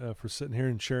time, for sitting here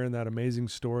and sharing that amazing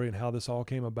story and how this all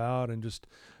came about. And just,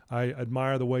 I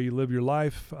admire the way you live your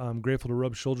life. I'm grateful to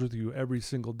rub shoulders with you every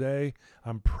single day.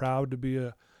 I'm proud to be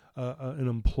an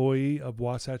employee of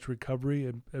Wasatch Recovery.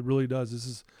 It really does. This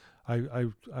is...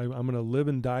 I'm going to live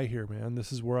and die here, man.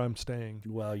 This is where I'm staying.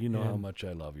 Well, how much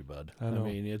I love you, bud. I know. I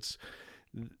mean,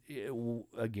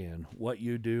 again, what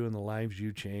you do and the lives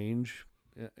you change,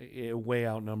 it way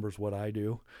outnumbers what I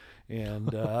do.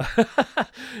 And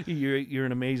you're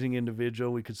an amazing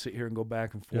individual. We could sit here and go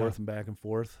back and forth and back and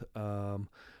forth.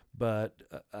 But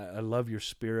I love your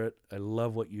spirit. I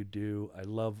love what you do. I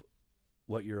love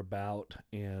what you're about,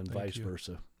 and vice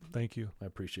versa. Thank you. I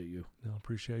appreciate you. No,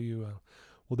 appreciate you.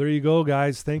 Well, there you go,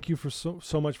 guys. Thank you for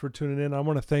so much for tuning in. I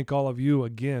want to thank all of you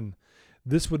again.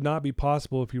 This would not be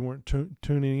possible if you weren't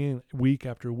tuning in week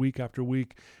after week after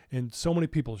week. And so many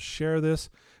people share this.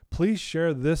 Please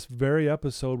share this very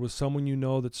episode with someone you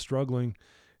know that's struggling,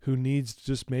 who needs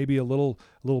just maybe a little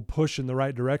push in the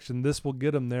right direction. This will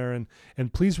get them there.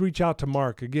 And please reach out to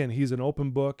Mark. Again, he's an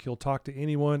open book. He'll talk to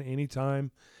anyone,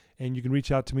 anytime. And you can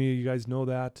reach out to me. You guys know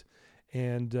that.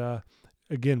 And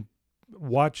again,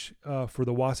 watch for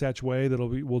the Wasatch Way.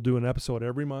 We'll do an episode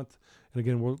every month. And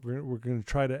again, we're going to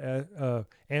try to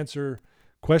answer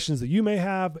questions that you may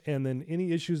have, and then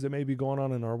any issues that may be going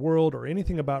on in our world or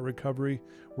anything about recovery.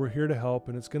 We're here to help,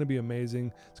 and it's going to be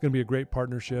amazing. It's going to be a great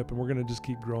partnership, and we're going to just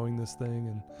keep growing this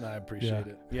thing. And I appreciate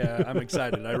it. Yeah, I'm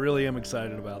excited. I really am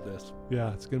excited about this.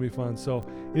 Yeah, it's going to be fun. So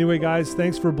anyway, guys,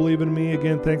 thanks for believing in me.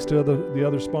 Again, thanks to the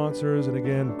other sponsors, and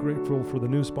again, grateful for the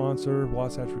new sponsor,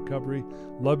 Wasatch Recovery.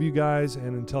 Love you guys,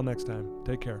 and until next time,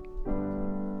 take care.